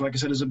stage, which, like I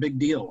said, is a big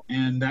deal.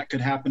 And that could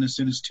happen as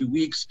soon as 2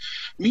 weeks.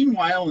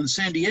 Meanwhile, in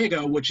San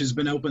Diego, which has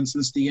been open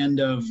since the end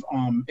of,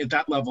 at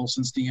that level,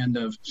 since the end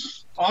of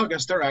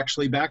August, they're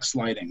actually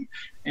backsliding.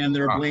 And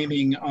they're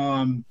blaming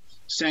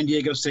San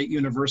Diego State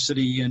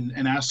University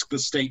and ask the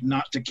state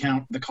not to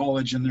count the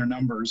college in their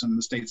numbers. And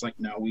the state's like,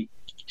 no, we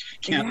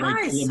can't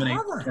eliminate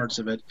parts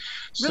of it.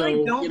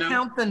 Really, don't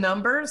count the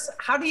numbers?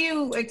 How do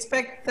you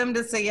expect them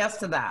to say yes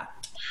to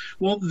that?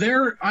 Well,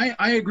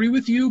 I agree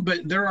with you,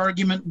 but their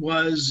argument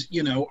was,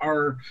 you know,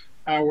 our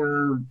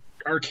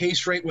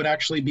case rate would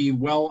actually be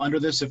well under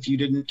this if you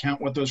didn't count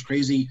what those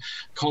crazy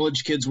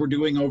college kids were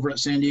doing over at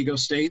San Diego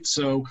State.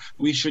 So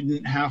we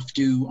shouldn't have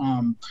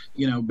to,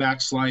 you know,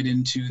 backslide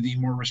into the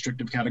more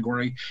restrictive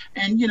category.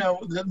 And, you know,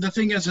 the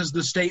thing is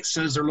the state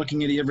says they're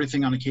looking at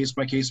everything on a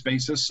case-by-case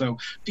basis. So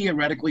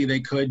theoretically,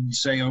 they could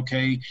say,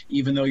 okay,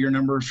 even though your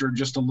numbers are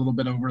just a little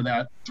bit over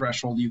that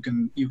threshold, you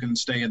can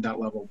stay at that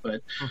level.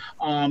 But,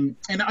 and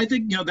I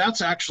think, you know,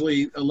 that's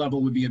actually a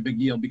level would be a big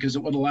deal because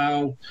it would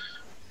allow,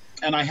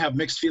 and I have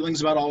mixed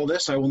feelings about all of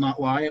this, I will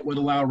not lie, it would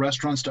allow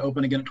restaurants to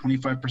open again at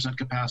 25%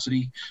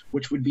 capacity,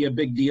 which would be a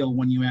big deal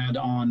when you add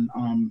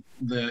on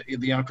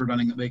the outdoor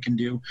dining that they can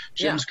do.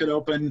 Gyms could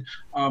open,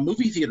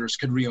 movie theaters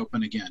could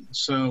reopen again.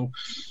 So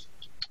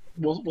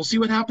we'll see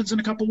what happens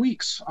in a couple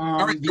weeks.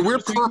 All right, we're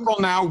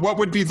purple now. What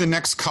would be the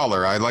next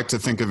color? I like to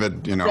think of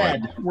it, you know.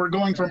 Red. We're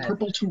going from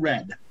purple to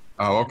red.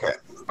 Oh, okay.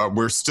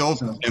 We're still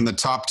in the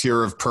top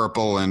tier of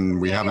purple,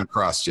 and we haven't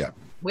crossed yet.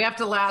 We have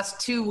to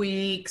last 2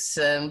 weeks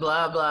and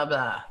blah, blah,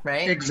 blah,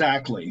 right?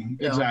 Exactly.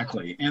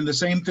 And the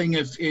same thing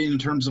if in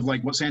terms of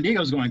like what San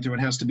Diego's going through,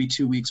 it has to be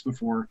 2 weeks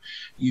before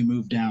you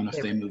move down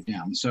if they move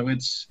down. So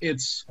it's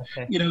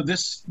you know,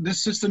 this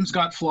system's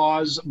got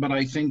flaws, but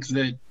I think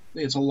that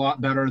it's a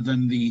lot better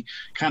than the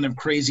kind of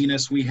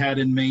craziness we had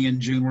in May and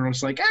June where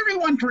it's like,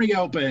 everyone can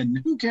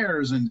reopen, who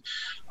cares? And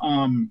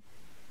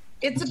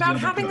it's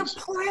about having a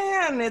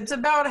plan. It's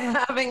about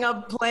having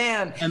a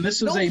plan. And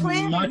this is going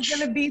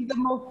to be the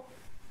most.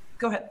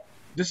 Go ahead.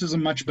 This is a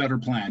much better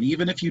plan.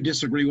 Even if you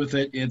disagree with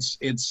it,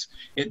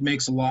 it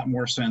makes a lot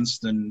more sense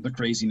than the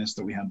craziness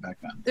that we had back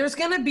then. There's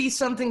going to be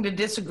something to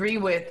disagree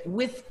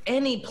with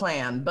any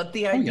plan, but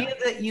the idea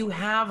that you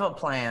have a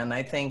plan,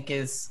 I think,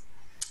 is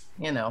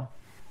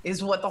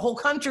what the whole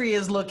country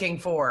is looking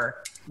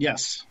for.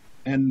 Yes.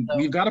 And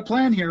we've got a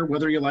plan here,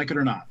 whether you like it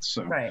or not.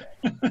 So right.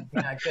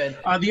 Yeah, good.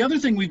 The other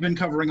thing we've been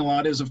covering a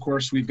lot is, of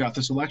course, we've got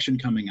this election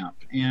coming up.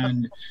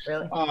 And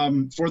really?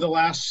 For the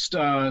last,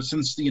 for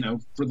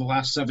the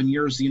last 7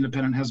 years, The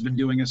Independent has been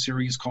doing a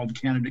series called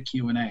Candidate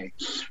Q&A,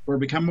 where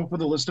we come up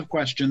with a list of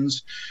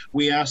questions.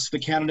 We ask the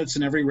candidates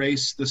in every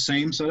race the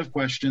same set of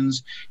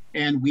questions,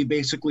 and we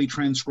basically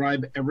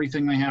transcribe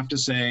everything they have to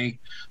say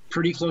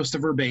pretty close to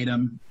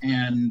verbatim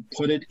and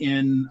put it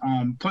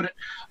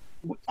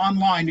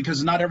online,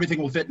 because not everything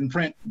will fit in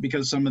print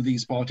because some of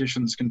these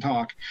politicians can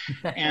talk.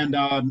 And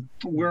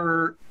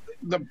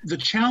the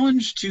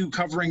challenge to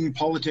covering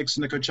politics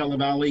in the Coachella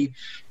Valley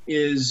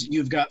is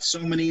you've got so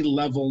many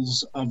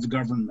levels of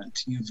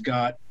government. You've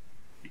got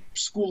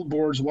school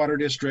boards, water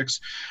districts,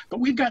 but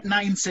we've got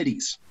 9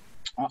 cities.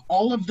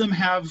 All of them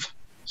have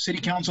city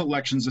council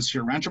elections this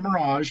year. Rancho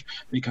Mirage,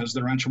 because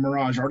the Rancho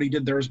Mirage already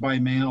did theirs by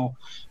mail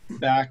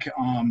back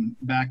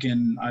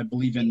in, I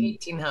believe, in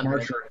 1800.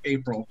 March or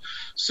April.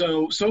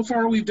 So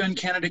far we've done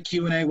candidate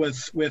Q&A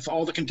with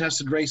all the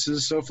contested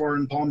races so far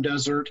in Palm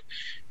Desert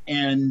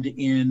and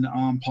in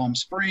Palm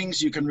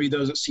Springs. You can read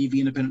those at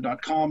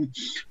cvindependent.com.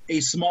 A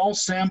small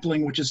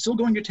sampling, which is still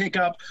going to take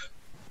up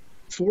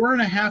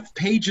 4.5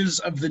 pages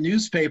of the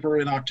newspaper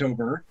in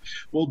October,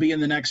 will be in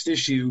the next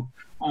issue.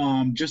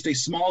 Just a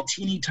small,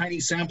 teeny tiny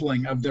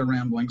sampling of their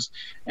ramblings.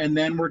 And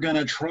then we're going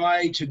to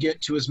try to get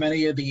to as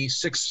many of the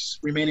 6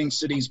 remaining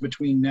cities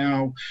between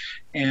now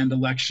and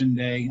Election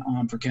Day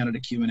for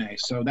candidate Q&A.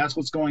 So that's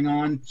what's going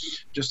on.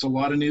 Just a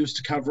lot of news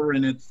to cover,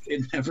 and it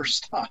never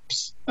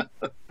stops.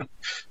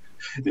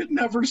 It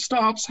never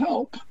stops.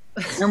 Help.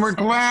 And we're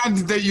glad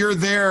that you're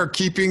there,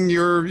 keeping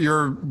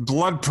your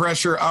blood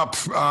pressure up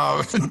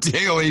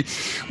daily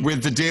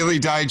with the Daily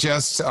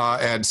Digest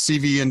at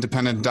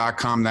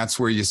cvindependent.com. That's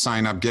where you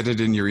sign up, get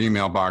it in your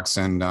email box,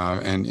 and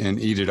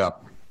eat it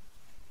up.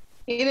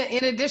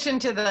 In addition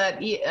to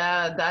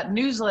that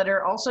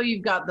newsletter, also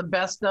you've got the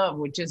best of,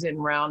 which is in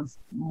round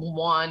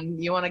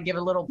 1. You want to give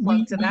a little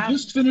plug to that? We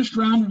just finished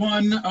round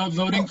 1 of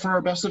voting for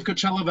our Best of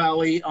Coachella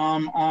Valley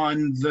on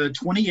the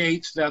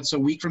 28th. That's a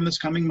week from this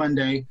coming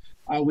Monday.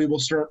 We will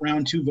start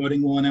round 2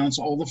 voting. We'll announce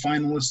all the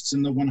finalists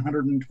in the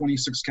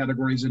 126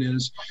 categories it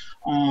is.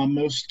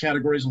 Most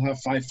categories will have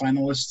 5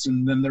 finalists,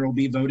 and then there will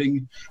be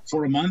voting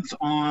for a month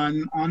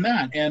on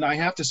that. And I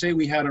have to say,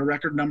 we had a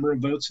record number of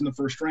votes in the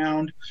first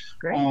round.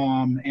 Great.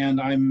 And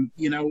I'm,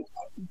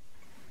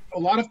 a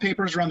lot of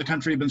papers around the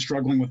country have been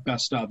struggling with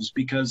best ofs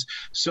because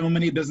so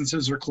many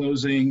businesses are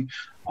closing.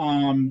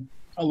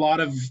 A lot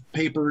of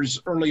papers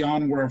early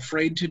on were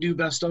afraid to do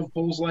best of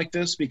polls like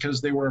this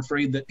because they were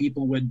afraid that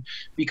people would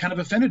be kind of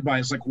offended by it.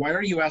 It's like, why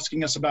are you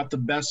asking us about the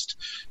best,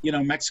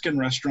 Mexican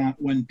restaurant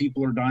when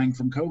people are dying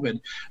from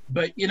COVID?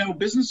 But,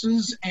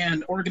 businesses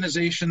and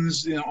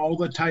organizations, all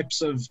the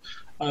types of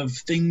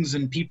things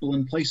and people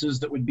and places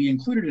that would be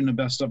included in a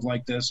best of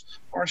like this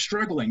are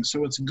struggling.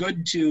 So it's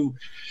good to,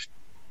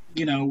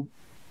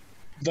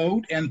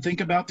 vote and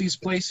think about these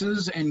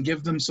places and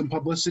give them some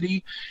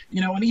publicity,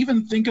 and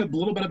even think a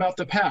little bit about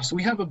the past.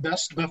 We have a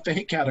best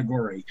buffet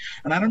category,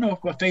 and I don't know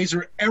if buffets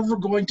are ever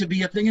going to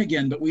be a thing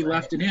again, but we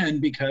left it in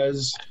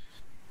because,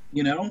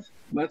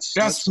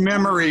 best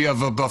memory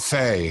of a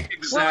buffet.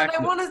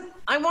 Exactly. Well,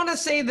 I want to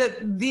say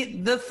that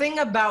the thing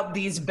about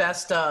these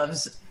best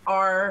ofs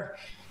are,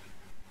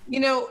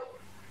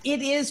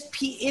 it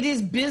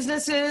is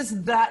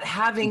businesses that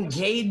have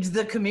engaged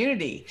the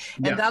community,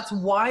 and Yes. that's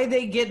why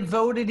they get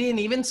voted in.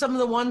 Even some of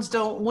the ones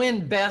don't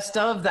win best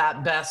of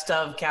that best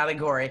of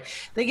category.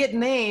 They get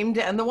named,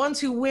 and the ones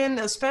who win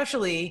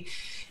especially,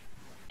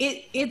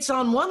 it's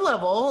on one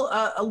level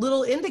a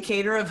little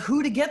indicator of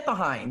who to get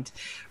behind,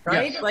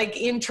 right? Yes. Like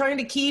in trying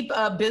to keep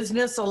a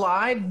business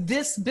alive,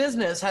 this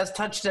business has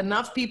touched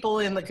enough people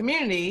in the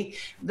community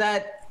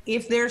that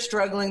if they're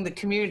struggling, the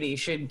community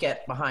should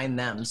get behind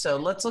them. So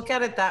let's look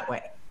at it that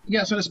way.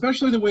 Yes, and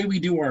especially the way we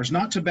do ours,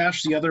 not to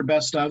bash the other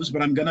best ofs,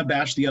 but I'm going to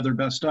bash the other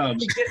best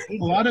ofs. A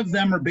lot of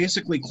them are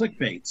basically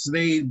clickbaits.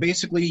 They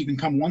basically, you can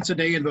come once a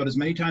day and vote as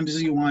many times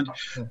as you want.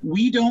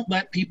 We don't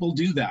let people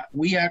do that.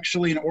 We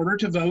actually, in order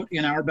to vote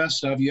in our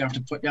best of, you have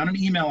to put down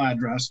an email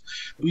address.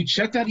 We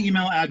check that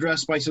email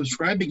address by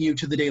subscribing you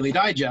to the Daily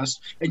Digest,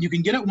 and you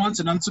can get it once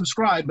and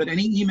unsubscribe, but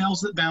any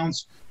emails that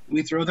bounce,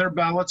 we throw their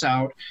ballots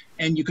out,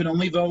 and you can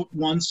only vote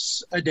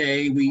once a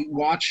day. We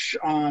watch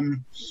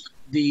once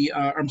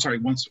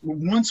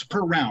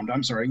per round.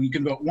 I'm sorry. You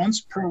can vote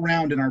once per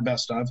round in our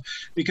best of,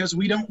 because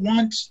we don't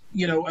want,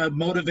 a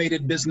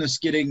motivated business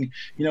getting,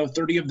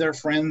 30 of their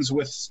friends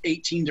with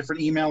 18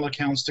 different email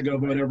accounts to go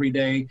vote every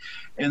day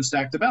and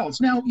stack the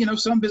ballots. Now,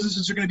 some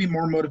businesses are going to be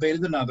more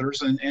motivated than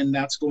others, and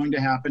that's going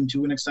to happen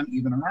to an extent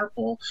even in our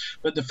poll.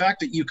 But the fact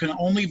that you can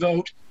only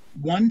vote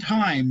one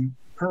time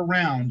per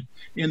round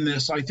in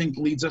this, I think,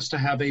 leads us to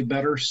have a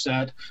better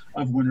set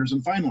of winners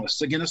and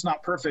finalists. Again, it's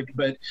not perfect,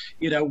 but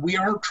we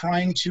are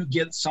trying to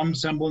get some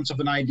semblance of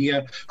an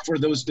idea for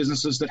those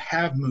businesses that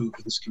have moved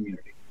to this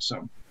community.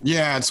 So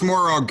yeah, it's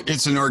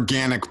an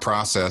organic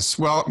process.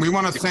 Well, we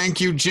want to thank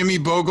you, Jimmy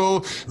Bogle,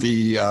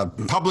 the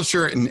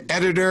publisher and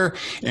editor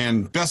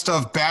and best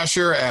of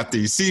basher at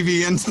the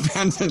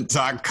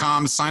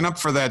cvindependent.com. Sign up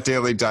for that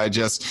Daily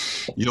Digest.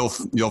 You'll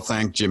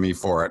thank Jimmy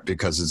for it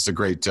because it's a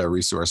great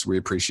resource. We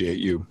appreciate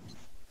you.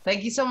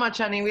 Thank you so much,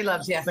 honey. We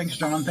love you. Thanks,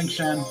 John. Thanks,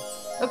 Shan.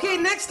 Okay,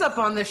 next up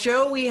on the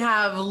show, we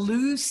have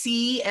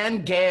Lucy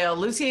and Gail.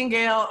 Lucy and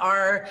Gail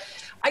are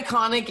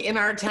iconic in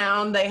our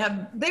town. They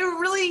were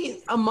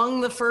really among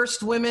the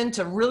first women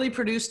to really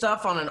produce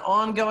stuff on an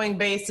ongoing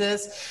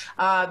basis.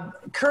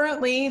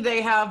 Currently,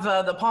 they have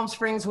the Palm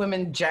Springs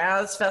Women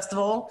Jazz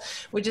Festival,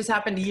 which has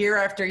happened year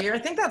after year. I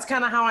think that's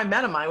kind of how I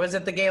met them. I was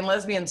at the Gay and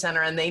Lesbian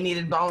Center, and they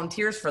needed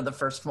volunteers for the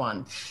first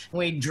one.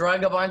 We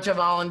drug a bunch of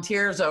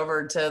volunteers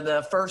over to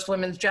the first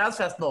Women's Jazz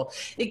Festival.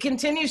 It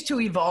continues to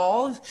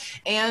evolve,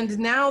 and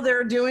now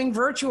they're doing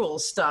virtual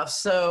stuff.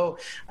 So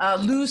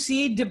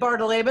Lucy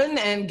DeBartoleben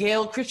and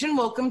Gail Christian,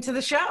 welcome to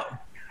the show.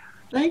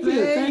 Thank you,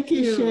 Shan. Thank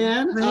you,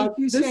 Shan.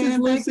 This is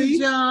Lucy. Thank you,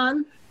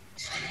 John.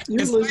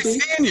 It's nice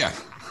seeing you.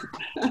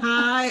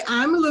 Hi,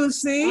 I'm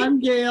Lucy.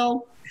 I'm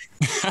Gail.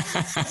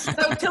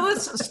 So tell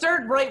us,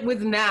 start right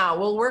with now.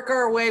 We'll work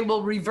our way,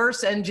 we'll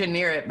reverse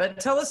engineer it, but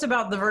tell us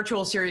about the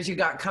virtual series you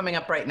got coming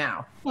up right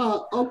now.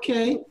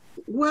 Okay.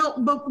 Well,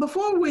 but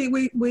before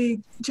we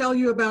tell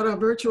you about our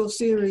virtual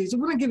series, I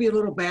want to give you a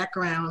little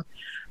background.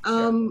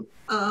 When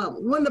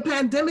the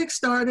pandemic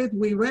started,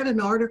 we read an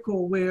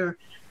article where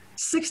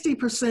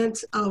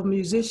 60% of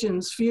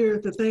musicians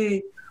feared that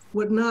they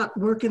would not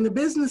work in the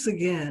business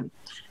again.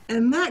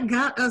 And that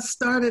got us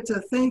started to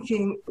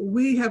thinking,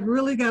 we have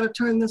really got to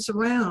turn this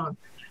around.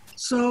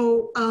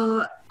 So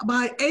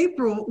by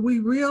April, we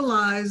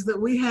realized that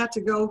we had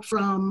to go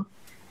from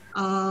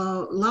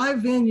live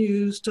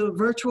venues to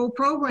virtual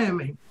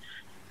programming.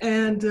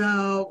 And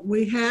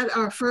we had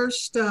our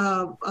first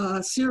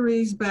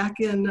series back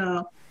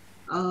in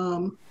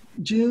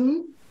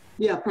June.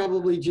 Yeah,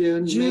 probably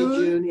June, May,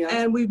 June, yeah.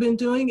 And we've been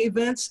doing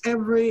events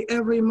every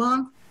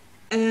month,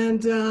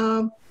 and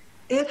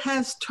it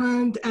has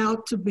turned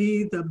out to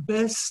be the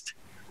best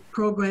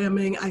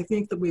programming I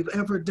think that we've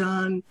ever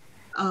done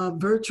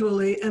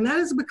virtually, and that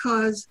is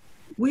because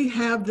we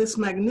have this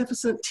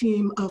magnificent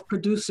team of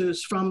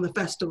producers from the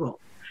festival.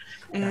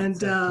 And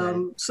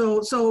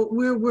so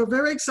we're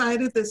very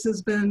excited. This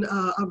has been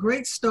a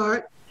great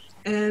start.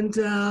 And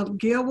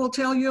Gail will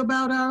tell you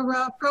about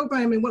our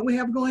programming, what we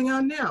have going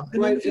on now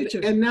and in the future.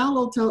 And now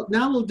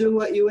we'll do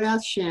what you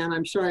asked, Shan.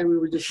 I'm sorry we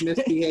were just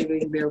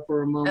misbehaving there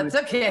for a moment.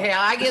 That's okay.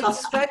 I can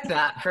expect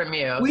that from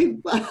you.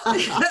 We've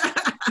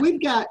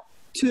got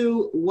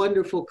two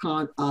wonderful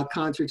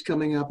concerts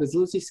coming up. As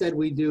Lucy said,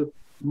 we do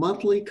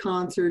monthly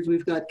concerts.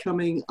 We've got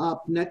coming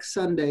up next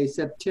Sunday,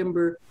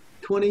 September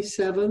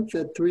 27th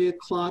at 3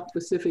 o'clock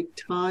Pacific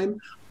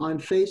time on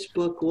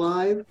Facebook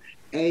Live.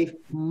 A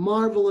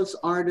marvelous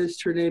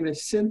artist. Her name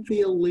is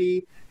Cynthia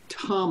Lee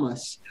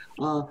Thomas.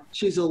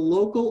 She's a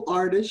local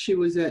artist. She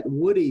was at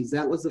Woody's.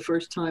 That was the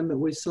first time that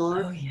we saw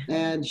her. Oh, yeah.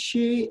 And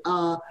she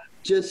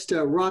just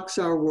rocks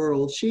our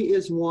world. She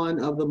is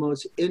one of the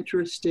most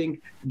interesting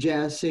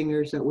jazz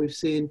singers that we've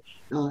seen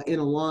in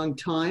a long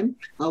time.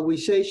 We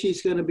say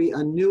she's going to be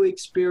a new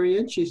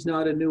experience. She's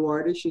not a new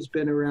artist. She's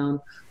been around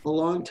a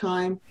long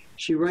time.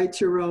 She writes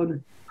her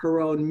own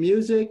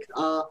music.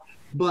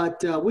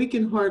 But we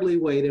can hardly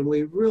wait, and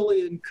we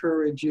really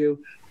encourage you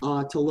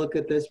to look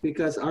at this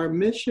because our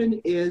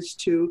mission is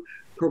to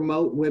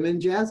promote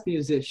women jazz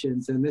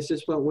musicians, and this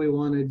is what we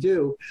want to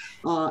do.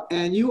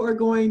 And you are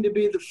going to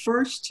be the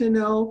first to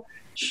know,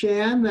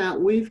 Shan, that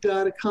we've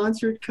got a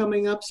concert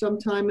coming up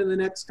sometime in the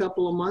next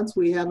couple of months.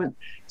 We haven't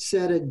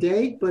set a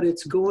date, but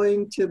it's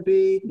going to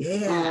be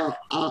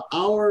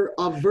our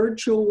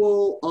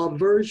virtual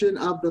version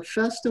of the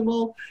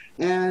festival,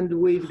 and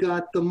we've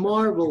got the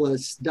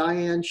marvelous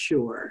Diane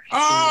Shore.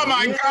 Oh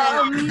my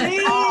God!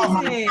 Amazing.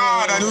 Oh my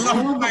God! I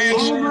love Diane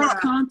Shore. All of our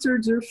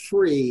concerts are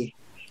free,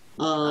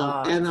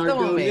 and our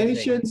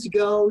donations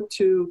go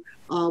to.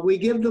 We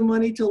give the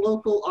money to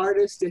local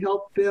artists to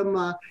help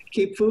them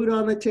keep food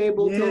on the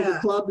table till the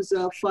clubs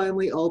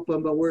finally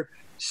open. But we're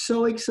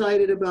so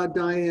excited about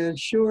Diane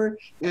Shore,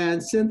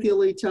 and Cynthia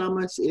Lee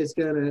Thomas is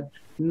going to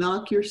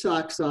knock your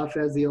socks off,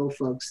 as the old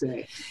folks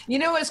say. You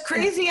know, as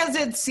crazy as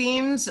it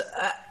seems,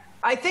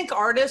 I think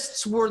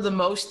artists were the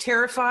most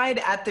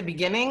terrified at the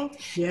beginning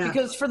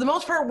because for the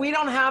most part, we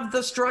don't have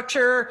the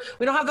structure.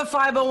 We don't have the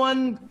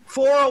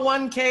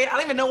 401k. I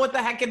don't even know what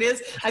the heck it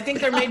is. I think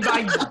they're made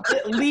by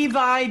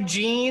Levi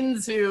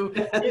Jeans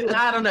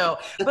I don't know.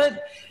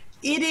 But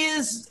it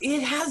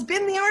has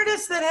been the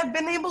artists that have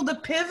been able to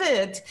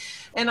pivot.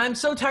 And I'm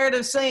so tired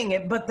of saying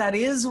it, but that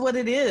is what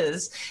it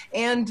is.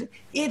 And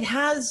it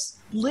has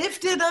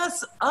lifted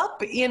us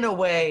up in a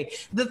way.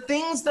 The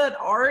things that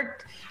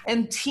art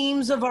and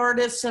teams of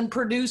artists and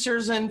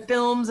producers and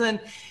films, and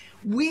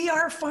we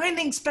are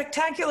finding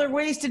spectacular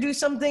ways to do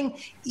something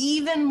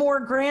even more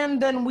grand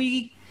than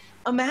we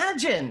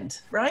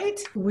imagined,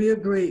 right? We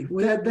agree.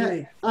 We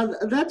agree.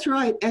 That's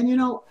right. And you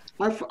know,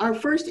 our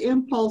first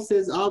impulse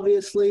is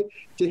obviously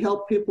to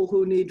help people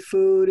who need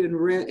food and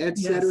rent,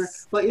 etc.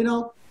 Yes. But you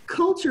know,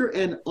 culture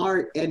and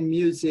art and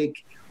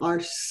music are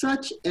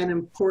such an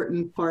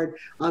important part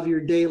of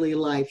your daily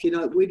life. You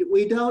know,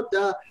 we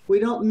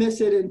don't miss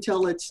it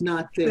until it's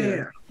not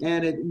there.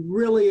 And it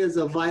really is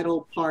a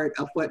vital part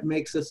of what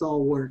makes us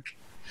all work.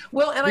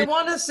 Well, and I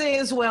want to say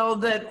as well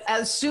that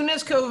as soon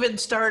as COVID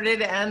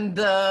started and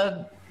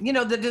the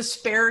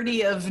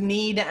disparity of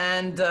need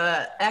and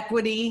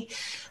equity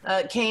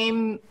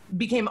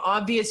became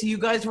obvious, you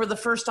guys were the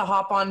first to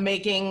hop on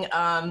making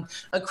a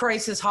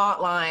crisis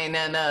hotline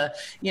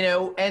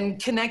and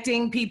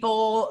connecting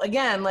people.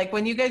 Again, like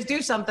when you guys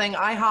do something,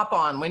 I hop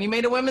on. When you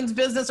made a women's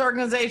business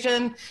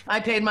organization, I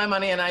paid my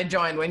money and I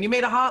joined. When you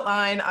made a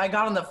hotline, I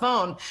got on the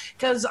phone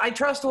because I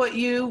trust what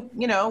you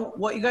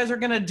guys are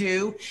going to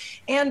do.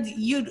 And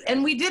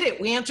we did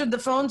it. We answered the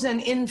phones,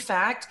 and in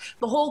fact,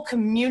 the whole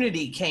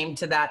community came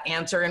to that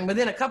answer. And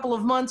within a couple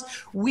of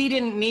months, we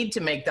didn't need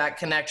to make that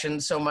connection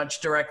so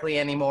much directly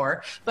anymore.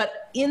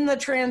 But in the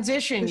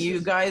transition,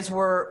 you guys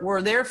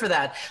were there for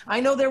that. I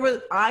know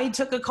I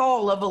took a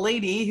call of a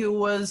lady who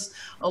was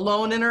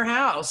alone in her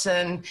house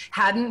and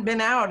hadn't been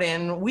out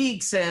in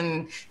weeks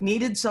and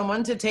needed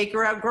someone to take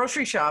her out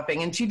grocery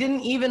shopping. And she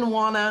didn't even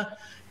want to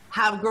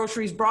have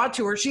groceries brought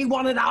to her. She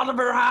wanted out of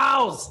her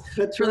house.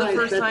 That's for right. The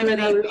first time. Right.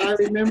 I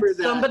remember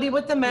that. Somebody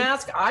with the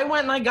mask. I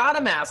went and I got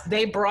a mask.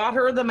 They brought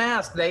her the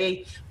mask.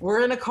 They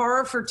were in a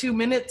car for 2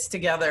 minutes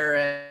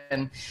together.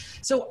 And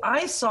so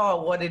I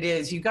saw what it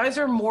is. You guys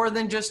are more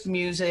than just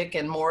music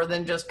and more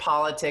than just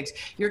politics.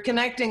 You're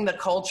connecting the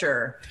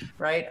culture,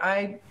 right?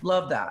 I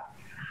love that.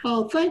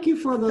 Oh, thank you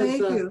for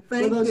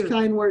those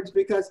kind words,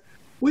 because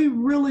we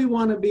really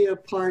want to be a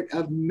part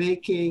of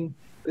making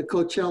the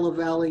Coachella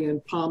Valley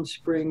and Palm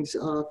Springs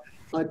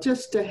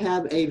just to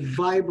have a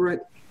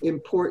vibrant,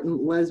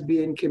 important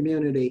lesbian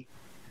community.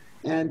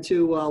 and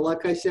to,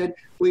 like I said,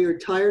 we are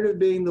tired of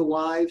being the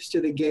wives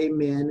to the gay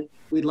men.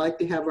 We'd like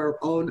to have our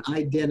own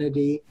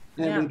identity,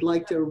 and we'd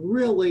like to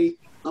really,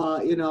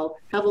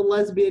 have a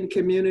lesbian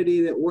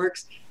community that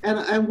works.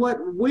 And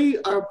what we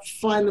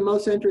find the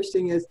most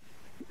interesting is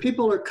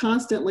people are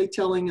constantly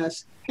telling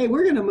us, hey,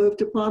 we're going to move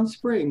to Palm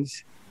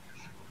Springs.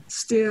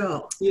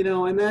 Still.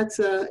 And that's,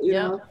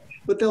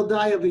 but they'll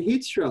die of a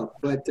heat stroke,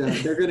 but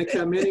they're going to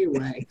come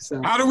anyway.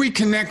 So how do we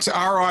connect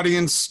our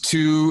audience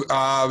to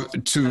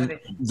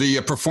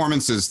the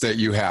performances that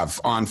you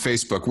have on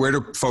Facebook? Where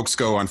do folks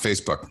go on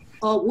Facebook?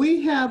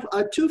 We have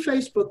 2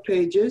 Facebook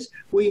pages.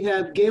 We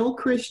have Gail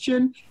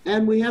Christian,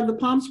 and we have the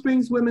Palm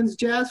Springs Women's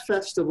Jazz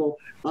Festival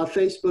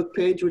Facebook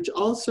page, which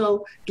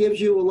also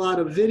gives you a lot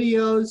of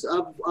videos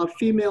of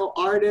female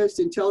artists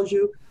and tells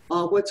you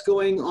what's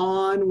going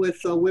on with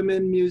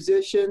women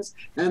musicians.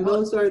 And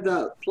those are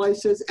the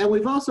places. And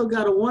we've also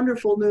got a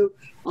wonderful new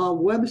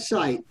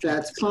website.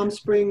 That's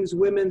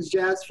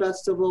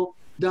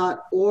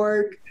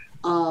PalmSpringsWomen'sJazzFestival.org.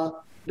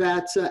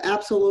 That's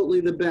absolutely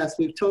the best.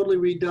 We've totally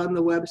redone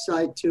the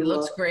website to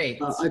looks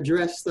great.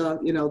 Address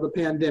the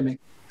pandemic.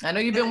 I know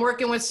you've been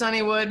working with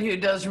Sunnywood, who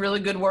does really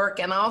good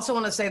work. And I also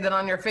want to say that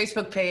on your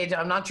Facebook page,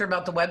 I'm not sure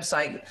about the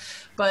website,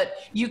 but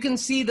you can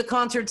see the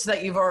concerts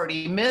that you've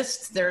already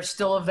missed. They're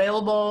still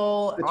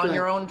available on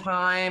your own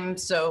time.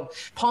 So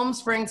Palm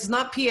Springs,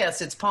 not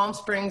PS, it's Palm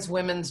Springs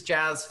Women's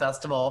Jazz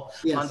Festival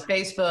on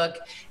Facebook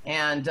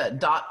and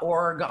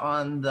 .org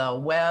on the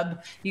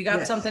web. You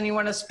got something you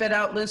want to spit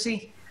out,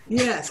 Lucy?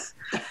 Yes.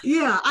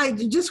 Yeah, I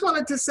just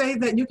wanted to say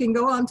that you can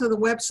go onto the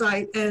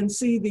website and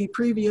see the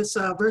previous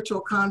virtual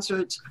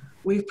concerts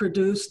we've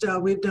produced.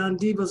 We've done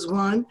Divas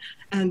 1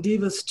 and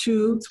Divas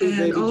 2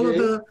 and all of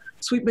the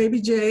Sweet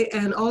Baby J,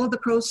 and all of the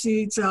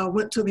proceeds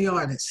went to the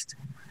artist.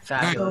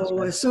 Fabulous.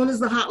 So as soon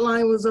as the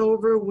hotline was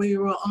over, we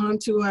were on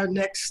to our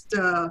next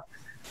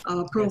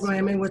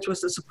programming, which was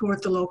to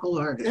support the local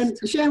artists. And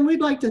Shan, we'd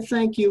like to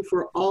thank you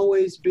for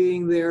always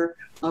being there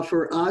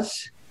for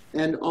us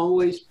and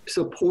always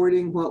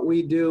supporting what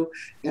we do.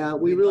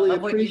 We really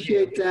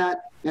appreciate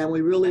that. And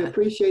we really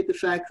appreciate the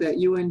fact that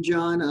you and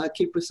John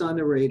keep us on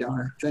the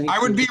radar. Thank you.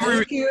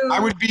 I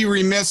would be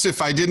remiss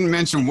if I didn't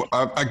mention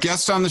a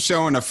guest on the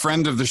show and a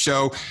friend of the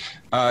show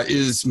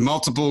is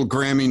multiple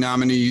Grammy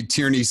nominee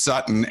Tierney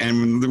Sutton.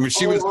 And when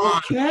she was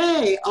on.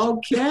 Okay,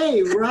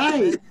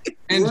 right.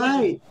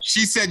 And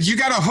she said, you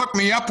got to hook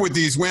me up with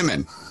these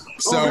women.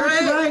 So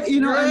that's right.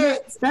 And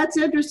that's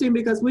interesting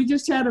because we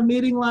just had a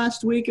meeting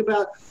last week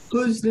about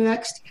who's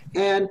next,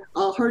 and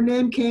her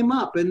name came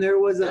up, and there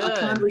was a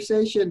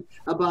conversation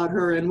about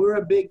her, and we're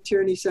a big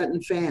Tierney Sutton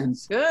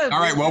fans. Good. All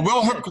right. Well,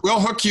 we'll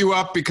hook you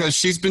up because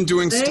she's been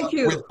doing stuff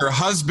with her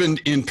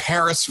husband in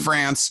Paris,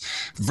 France,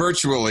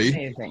 virtually.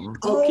 Amazing.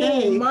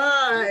 Okay. Oh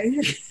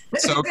my.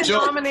 So Been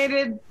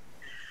nominated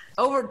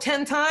over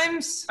 10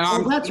 times.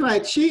 That's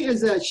right.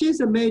 She's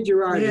a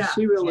major artist. Yeah.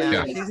 She really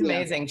is. She's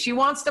amazing. She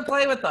wants to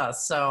play with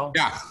us. So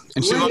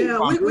and she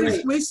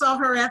we saw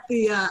her at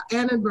the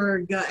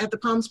Annenberg at the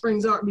Palm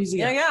Springs Art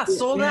Museum.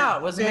 Sold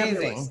out. It was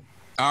amazing.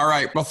 All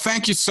right. Well,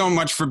 thank you so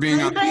much for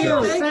being on the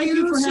show. Thank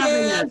you for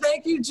having us.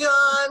 Thank you,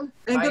 John.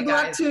 And Bye, good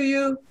luck guys. to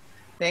you.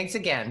 Thanks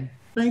again.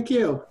 Thank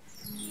you.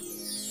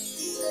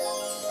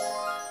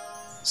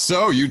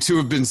 So you two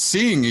have been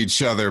seeing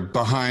each other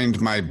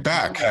behind my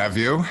back, have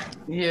you?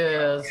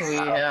 Yes, we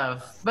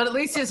have. But at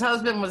least his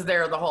husband was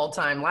there the whole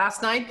time.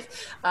 Last night,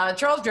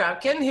 Charles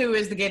Drapkin, who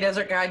is the Gay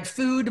Desert Guide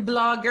food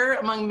blogger,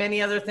 among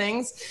many other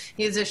things.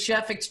 He is a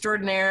chef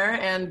extraordinaire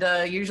and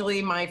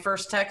usually my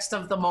first text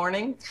of the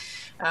morning.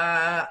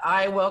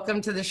 I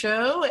welcome to the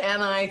show,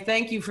 and I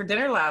thank you for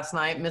dinner last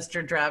night,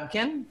 Mr.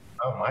 Drapkin.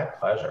 Oh, my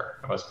pleasure.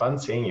 It was fun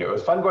seeing you. It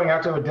was fun going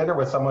out to a dinner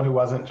with someone who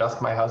wasn't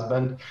just my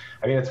husband.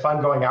 I mean, it's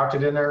fun going out to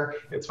dinner.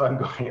 It's fun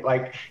going,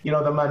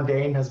 the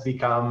mundane has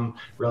become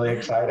really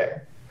exciting.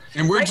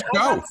 And where'd you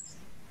go?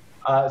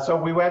 So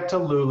we went to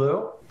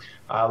Lulu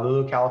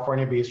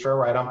California Bistro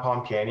right on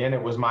Palm Canyon.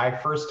 It was my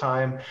first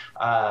time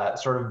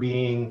sort of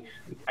being,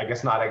 I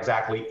guess not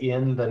exactly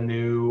in the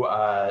new,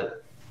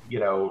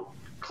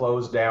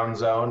 closed down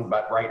zone,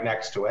 but right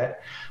next to it.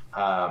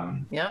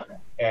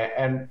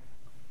 And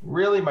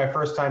really my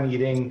first time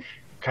eating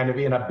kind of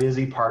in a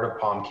busy part of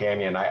Palm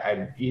Canyon.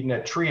 I'd eaten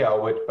at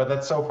Trio, but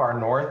that's so far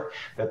north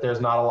that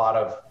there's not a lot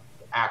of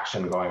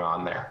action going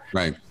on there.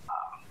 Right.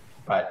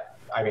 But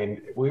I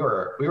mean, we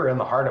were in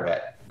the heart of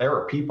it. There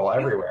were people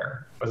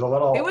everywhere.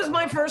 It was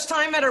my first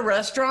time at a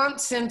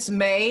restaurant since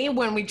May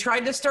when we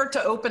tried to start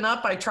to open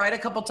up. I tried a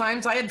couple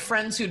times. I had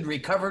friends who'd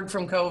recovered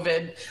from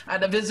COVID. I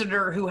had a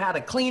visitor who had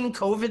a clean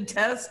COVID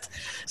test.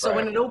 So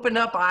when it opened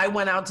up, I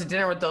went out to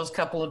dinner with those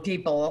couple of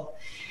people.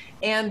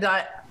 And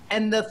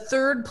the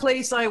third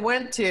place I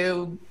went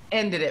to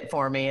ended it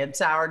for me. It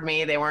soured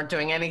me. They weren't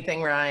doing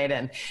anything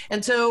right.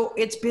 And so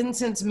it's been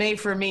since May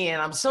for me. And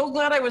I'm so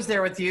glad I was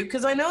there with you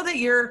because I know that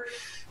you're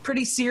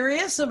pretty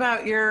serious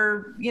about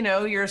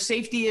your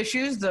safety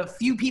issues. The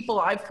few people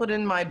I've put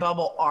in my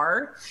bubble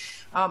are.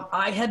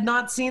 I had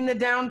not seen the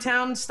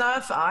downtown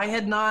stuff. I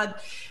had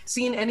not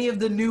seen any of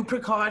the new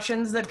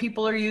precautions that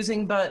people are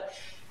using, but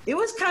It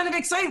was kind of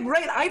exciting,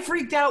 right? I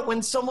freaked out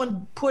when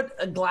someone put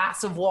a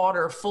glass of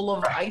water full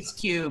of ice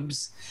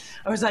cubes.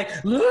 I was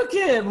like, look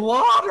at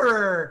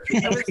water.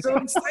 I was so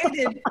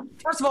excited.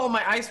 First of all,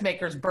 my ice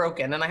maker's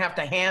broken and I have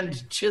to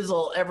hand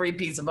chisel every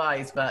piece of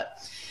ice,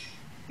 but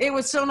it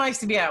was so nice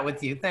to be out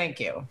with you. Thank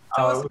you.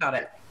 Tell us about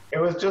it. It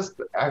was just,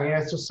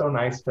 it's just so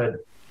nice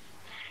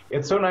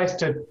it's so nice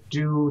to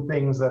do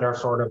things that are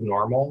sort of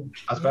normal,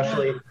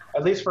 especially,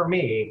 at least for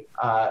me,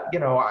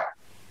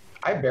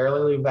 I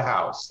barely leave the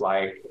house.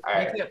 Like,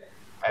 I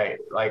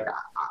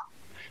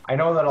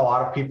know that a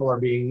lot of people are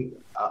being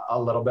a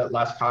little bit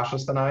less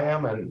cautious than I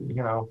am, and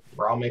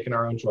we're all making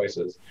our own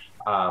choices.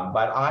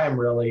 But I am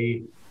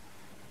really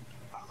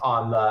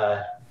on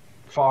the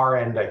far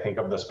end, I think,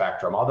 of the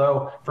spectrum.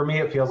 Although for me,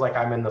 it feels like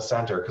I'm in the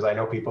center because I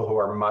know people who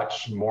are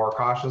much more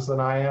cautious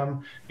than I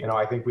am.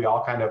 I think we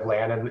all kind of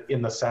land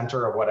in the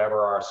center of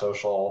whatever our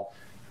social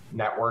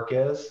network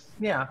is.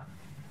 Yeah.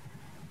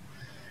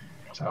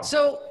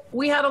 So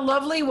we had a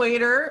lovely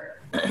waiter.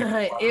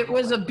 It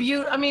was a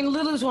beautiful,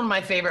 Lulu's one of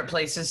my favorite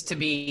places to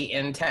be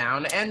in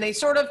town, and they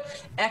sort of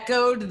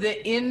echoed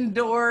the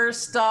indoor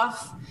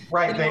stuff.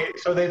 Right.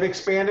 They've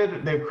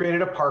expanded, they've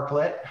created a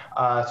parklet,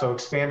 so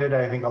expanded,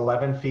 I think,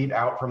 11 feet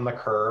out from the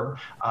curb.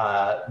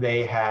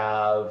 They've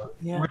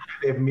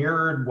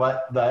mirrored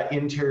what the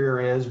interior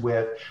is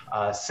with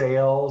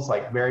sails,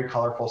 like very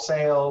colorful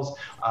sails.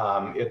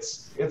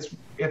 It's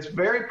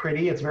very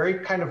pretty. It's very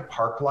kind of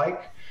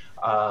park-like.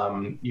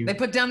 They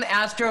put down the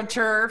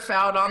AstroTurf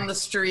out on the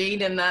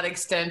street in that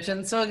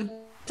extension, so it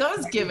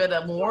does give it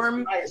a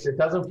warm. Nice. It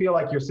doesn't feel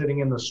like you're sitting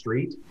in the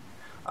street.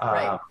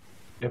 Right.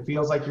 It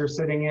feels like you're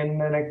sitting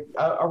in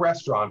a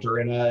restaurant or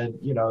in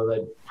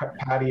the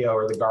patio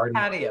or the garden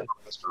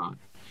restaurant.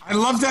 I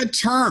love that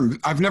term.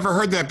 I've never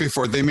heard that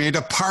before. They made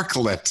a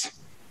parklet.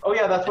 Oh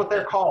yeah, that's what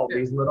they're called.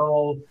 These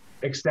little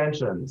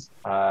extensions.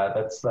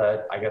 That's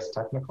the, I guess,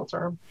 technical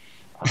term.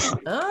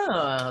 Dude,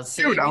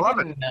 I love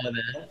it. Know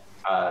that.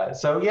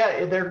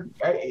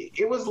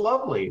 It was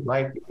lovely.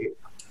 Like,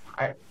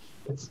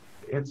 it's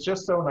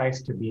just so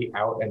nice to be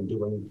out and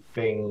doing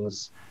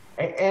things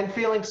and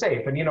feeling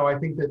safe. And I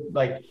think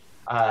that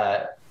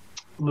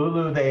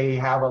Lulu, they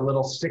have a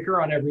little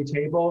sticker on every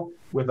table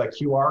with a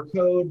QR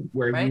code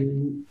where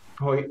you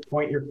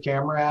point your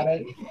camera at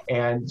it,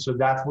 and so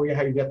that's how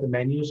you get the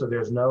menu. So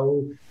there's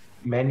no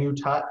menu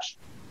touch.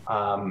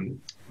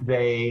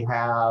 They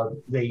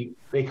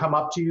come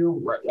up to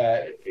you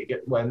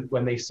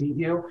when they seat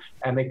you,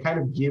 and they kind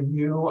of give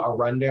you a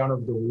rundown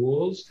of the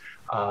rules.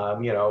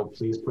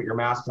 Please put your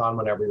mask on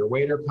whenever your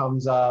waiter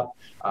comes up,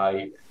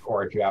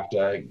 or if you have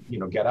to,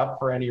 get up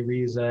for any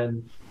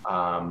reason.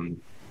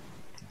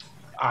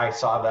 I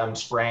saw them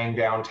spraying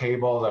down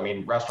tables.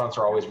 Restaurants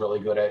are always really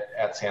good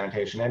at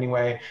sanitation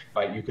anyway,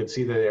 but you could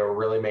see that they were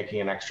really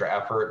making an extra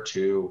effort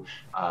to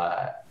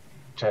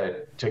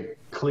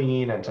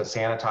clean and to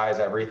sanitize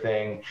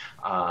everything.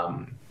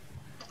 I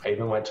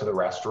even went to the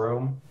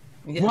restroom.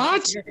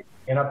 What?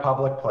 In a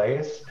public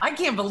place. I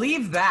can't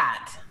believe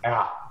that.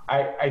 Yeah,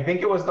 I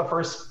think it was the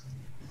first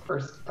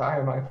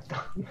time I've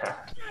done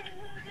that.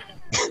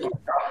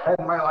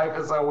 And my life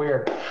is so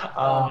weird.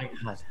 Oh my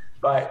God.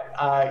 But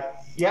I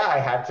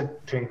had to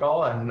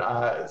tinkle, and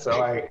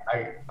so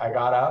I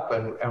got up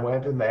and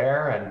went in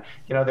there, and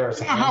there was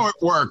how it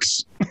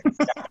works.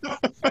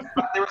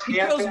 He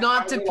chose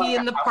not to pee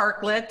in the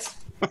parklet.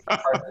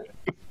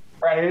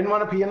 Right, I didn't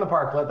want to pee in the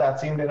parklet. That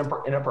seemed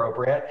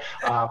inappropriate.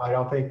 I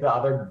don't think the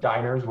other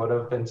diners would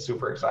have been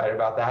super excited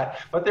about that.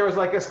 But there was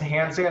like a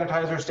hand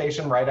sanitizer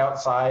station right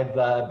outside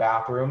the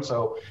bathroom.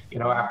 So,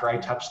 after I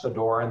touched the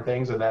door and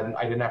things, and then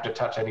I didn't have to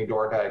touch any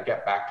door to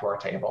get back to our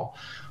table.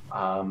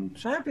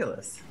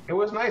 Fabulous. It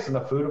was nice. And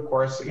the food, of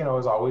course,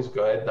 is always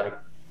good.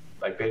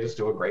 Like they just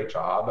do a great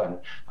job. And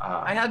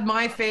I had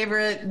my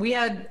favorite.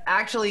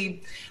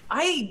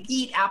 I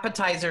eat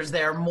appetizers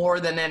there more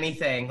than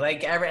anything.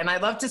 And I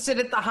love to sit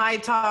at the high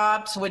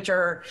tops, which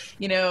are,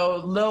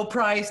 low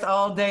priced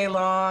all day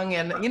long.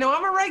 And,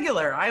 I'm a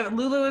regular.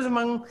 Lulu is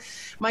among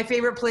my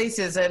favorite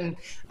places. And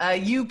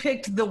you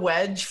picked the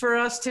wedge for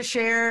us to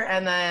share.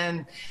 And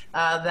then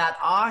that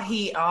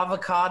ahi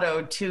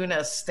avocado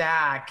tuna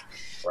stack.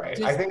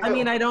 Right.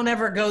 I don't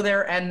ever go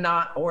there and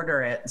not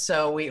order it.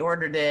 So we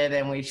ordered it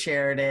and we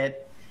shared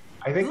it.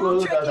 I think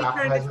Lulu does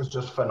appetizers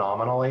just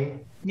phenomenally.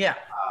 Yeah,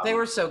 they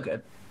were so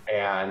good.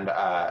 And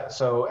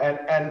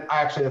and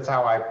actually that's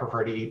how I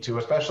prefer to eat too,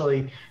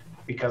 especially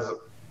because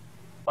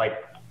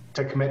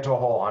to commit to a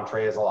whole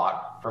entree is a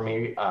lot for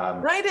me.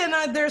 Right,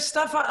 and there's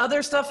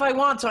other stuff I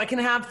want, so I can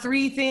have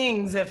 3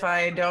 things if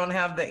I don't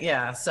have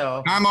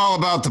so. I'm all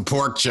about the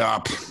pork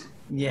chop.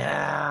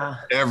 Yeah.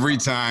 Every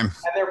time.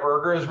 And their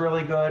burger is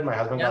really good. My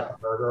husband got the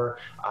burger.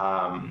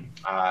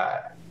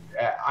 I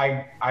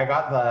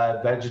got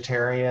the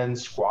vegetarian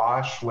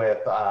squash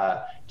with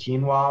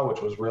quinoa,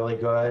 which was really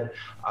good.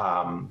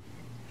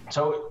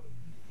 So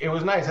it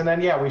was nice. And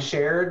then, yeah, we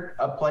shared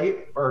a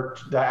plate or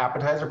the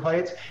appetizer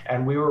plates,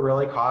 and we were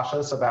really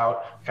cautious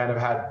about kind of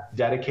had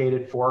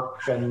dedicated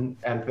forks and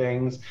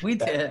things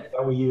that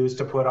we used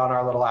to put on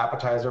our little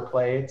appetizer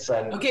plates.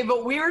 And okay,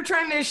 but we were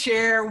trying to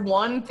share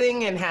one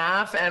thing in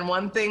half and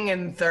one thing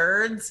in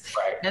thirds.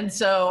 Right. And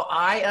so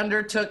I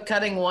undertook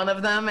cutting one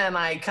of them, and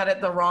I cut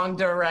it the wrong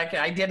direction.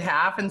 I did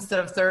half instead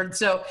of thirds.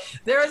 So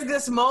there was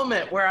this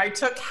moment where I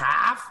took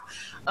half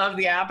of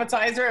the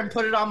appetizer and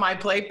put it on my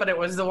plate, but it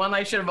was the one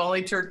I should have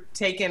only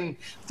taken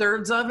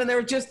thirds of. And there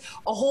was just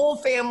a whole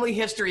family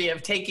history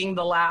of taking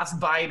the last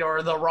bite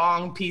or the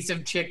wrong piece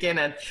of chicken.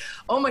 And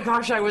oh my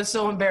gosh, I was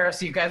so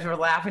embarrassed. You guys were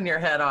laughing your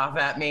head off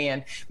at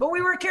me. But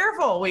we were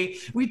careful.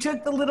 We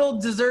took the little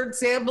dessert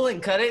sample and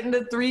cut it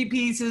into 3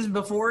 pieces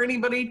before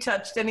anybody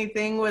touched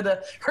anything with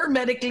a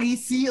hermetically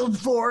sealed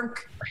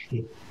fork.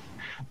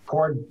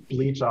 Poured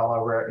bleach all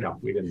over it. No,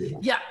 we didn't do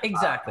that. Yeah,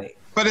 exactly.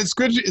 But it's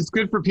good. It's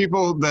good for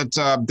people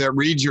that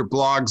read your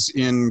blogs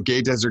in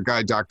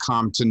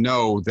GayDesertGuide.com to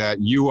know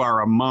that you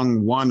are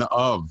among one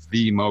of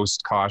the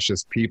most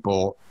cautious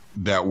people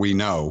that we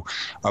know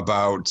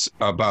about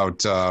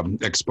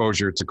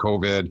exposure to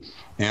COVID,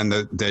 and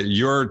that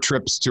your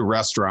trips to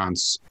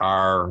restaurants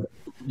are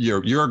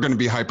you're going to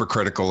be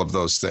hypercritical of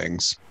those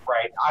things.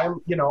 Right.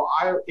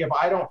 If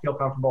I don't feel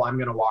comfortable, I'm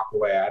going to walk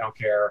away. I don't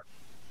care.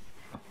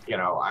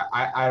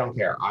 I don't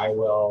care. I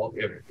will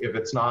if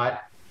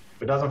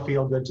it doesn't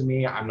feel good to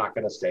me, I'm not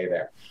going to stay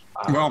there.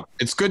 Well,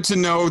 it's good to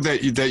know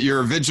that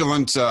you're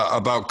vigilant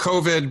about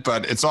COVID,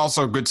 but it's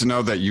also good to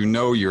know that you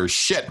know your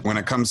shit when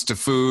it comes to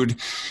food.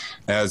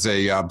 As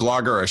a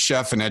blogger, a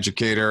chef, an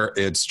educator,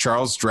 it's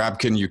Charles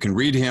Drabkin. You can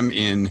read him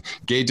in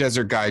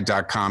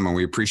GayDesertGuide.com, and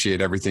we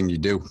appreciate everything you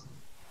do.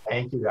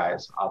 Thank you,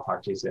 guys. I'll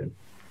talk to you soon.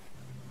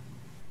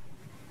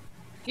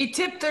 He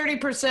tipped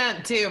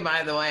 30% too,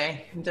 by the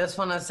way. Just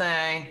want to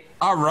say.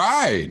 All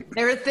right.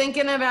 They were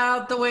thinking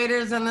about the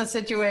waiters and the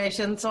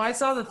situation, so I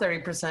saw the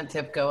 30%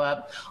 tip go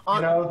up.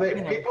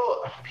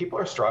 People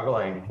are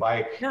struggling.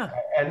 Yeah.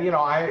 And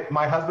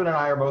my husband and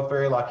I are both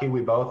very lucky.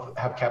 We both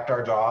have kept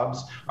our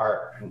jobs,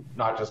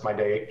 not just my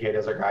Gay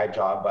Desert Guide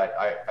job, but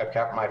I've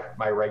kept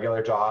my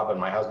regular job, and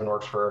my husband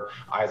works for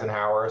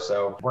Eisenhower,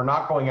 so we're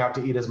not going out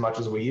to eat as much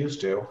as we used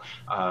to.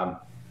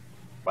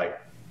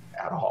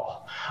 At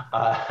all.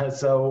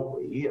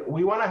 So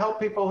we want to help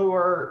people who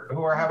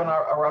are having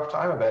a rough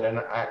time of it.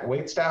 And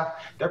wait staff,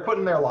 they're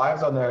putting their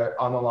lives on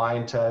the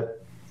line to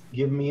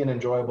give me an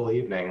enjoyable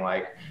evening.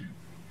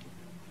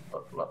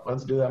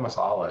 Let's do them a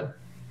solid.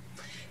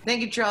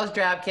 Thank you, Charles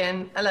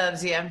Drabkin. I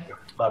love you.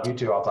 Love you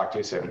too. I'll talk to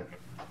you soon.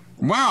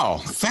 Wow.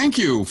 Thank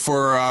you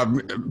for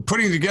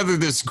putting together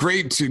this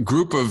great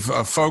group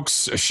of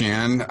folks,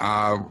 Shan.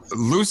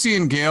 Lucy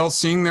and Gail,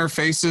 seeing their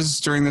faces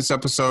during this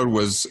episode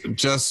was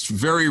just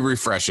very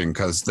refreshing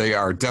because they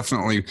are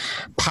definitely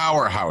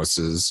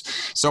powerhouses.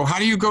 So how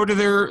do you go to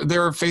their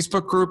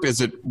Facebook group?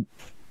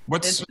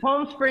 It's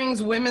Palm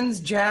Springs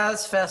Women's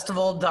Jazz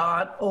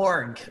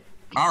Festival.org.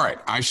 All right.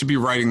 I should be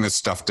writing this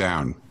stuff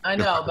down. I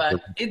know,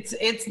 but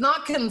it's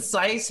not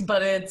concise,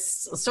 but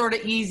it's sort of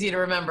easy to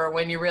remember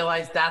when you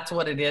realize that's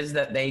what it is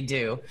that they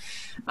do.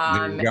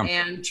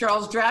 And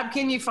Charles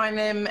Drabkin, you find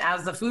him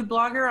as the food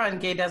blogger on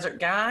Gay Desert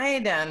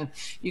Guide, and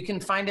you can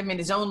find him in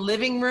his own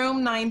living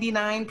room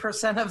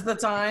 99% of the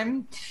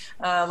time,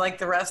 like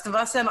the rest of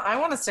us. And I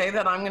want to say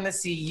that I'm going to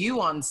see you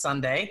on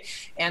Sunday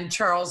and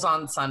Charles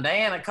on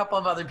Sunday and a couple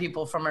of other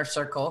people from our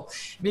circle,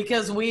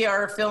 because we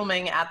are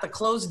filming at the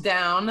closed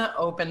down,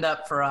 opened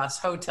up for us,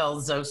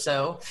 Hotel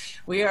Zoso.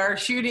 We are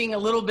shooting a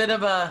little bit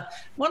of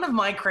one of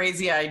my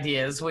crazy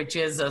ideas, which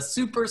is a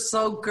super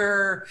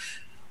soaker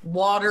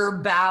water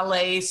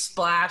ballet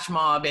splash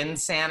mob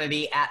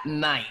insanity at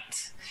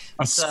night.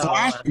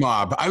 Splash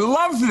mob. I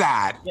love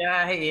that.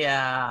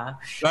 Yeah.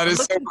 That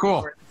is so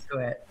cool.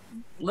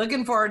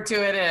 Looking forward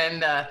to it,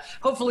 and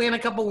hopefully in a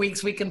couple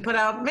weeks we can put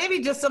out maybe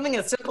just something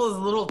as simple as a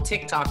little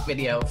TikTok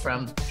video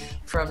from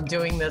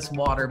doing this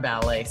water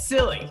ballet.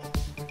 Silly.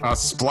 A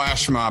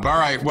splash mob. All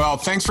right. Well,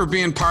 thanks for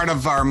being part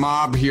of our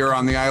mob here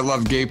on the I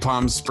Love Gay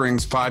Palm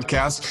Springs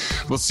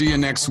podcast. We'll see you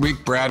next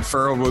week. Brad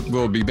Farrell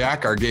will be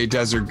back, our Gay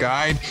Desert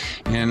Guide.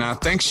 And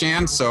thanks,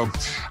 Shan. So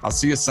I'll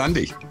see you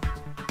Sunday.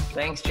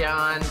 Thanks,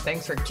 John.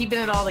 Thanks for keeping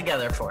it all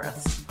together for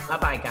us.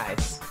 Bye-bye,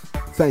 guys.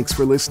 Thanks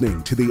for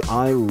listening to the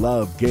I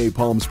Love Gay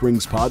Palm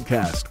Springs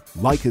podcast.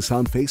 Like us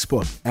on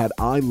Facebook at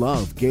I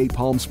Love Gay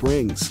Palm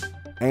Springs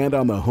and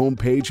on the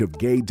homepage of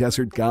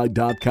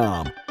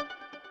GayDesertGuide.com.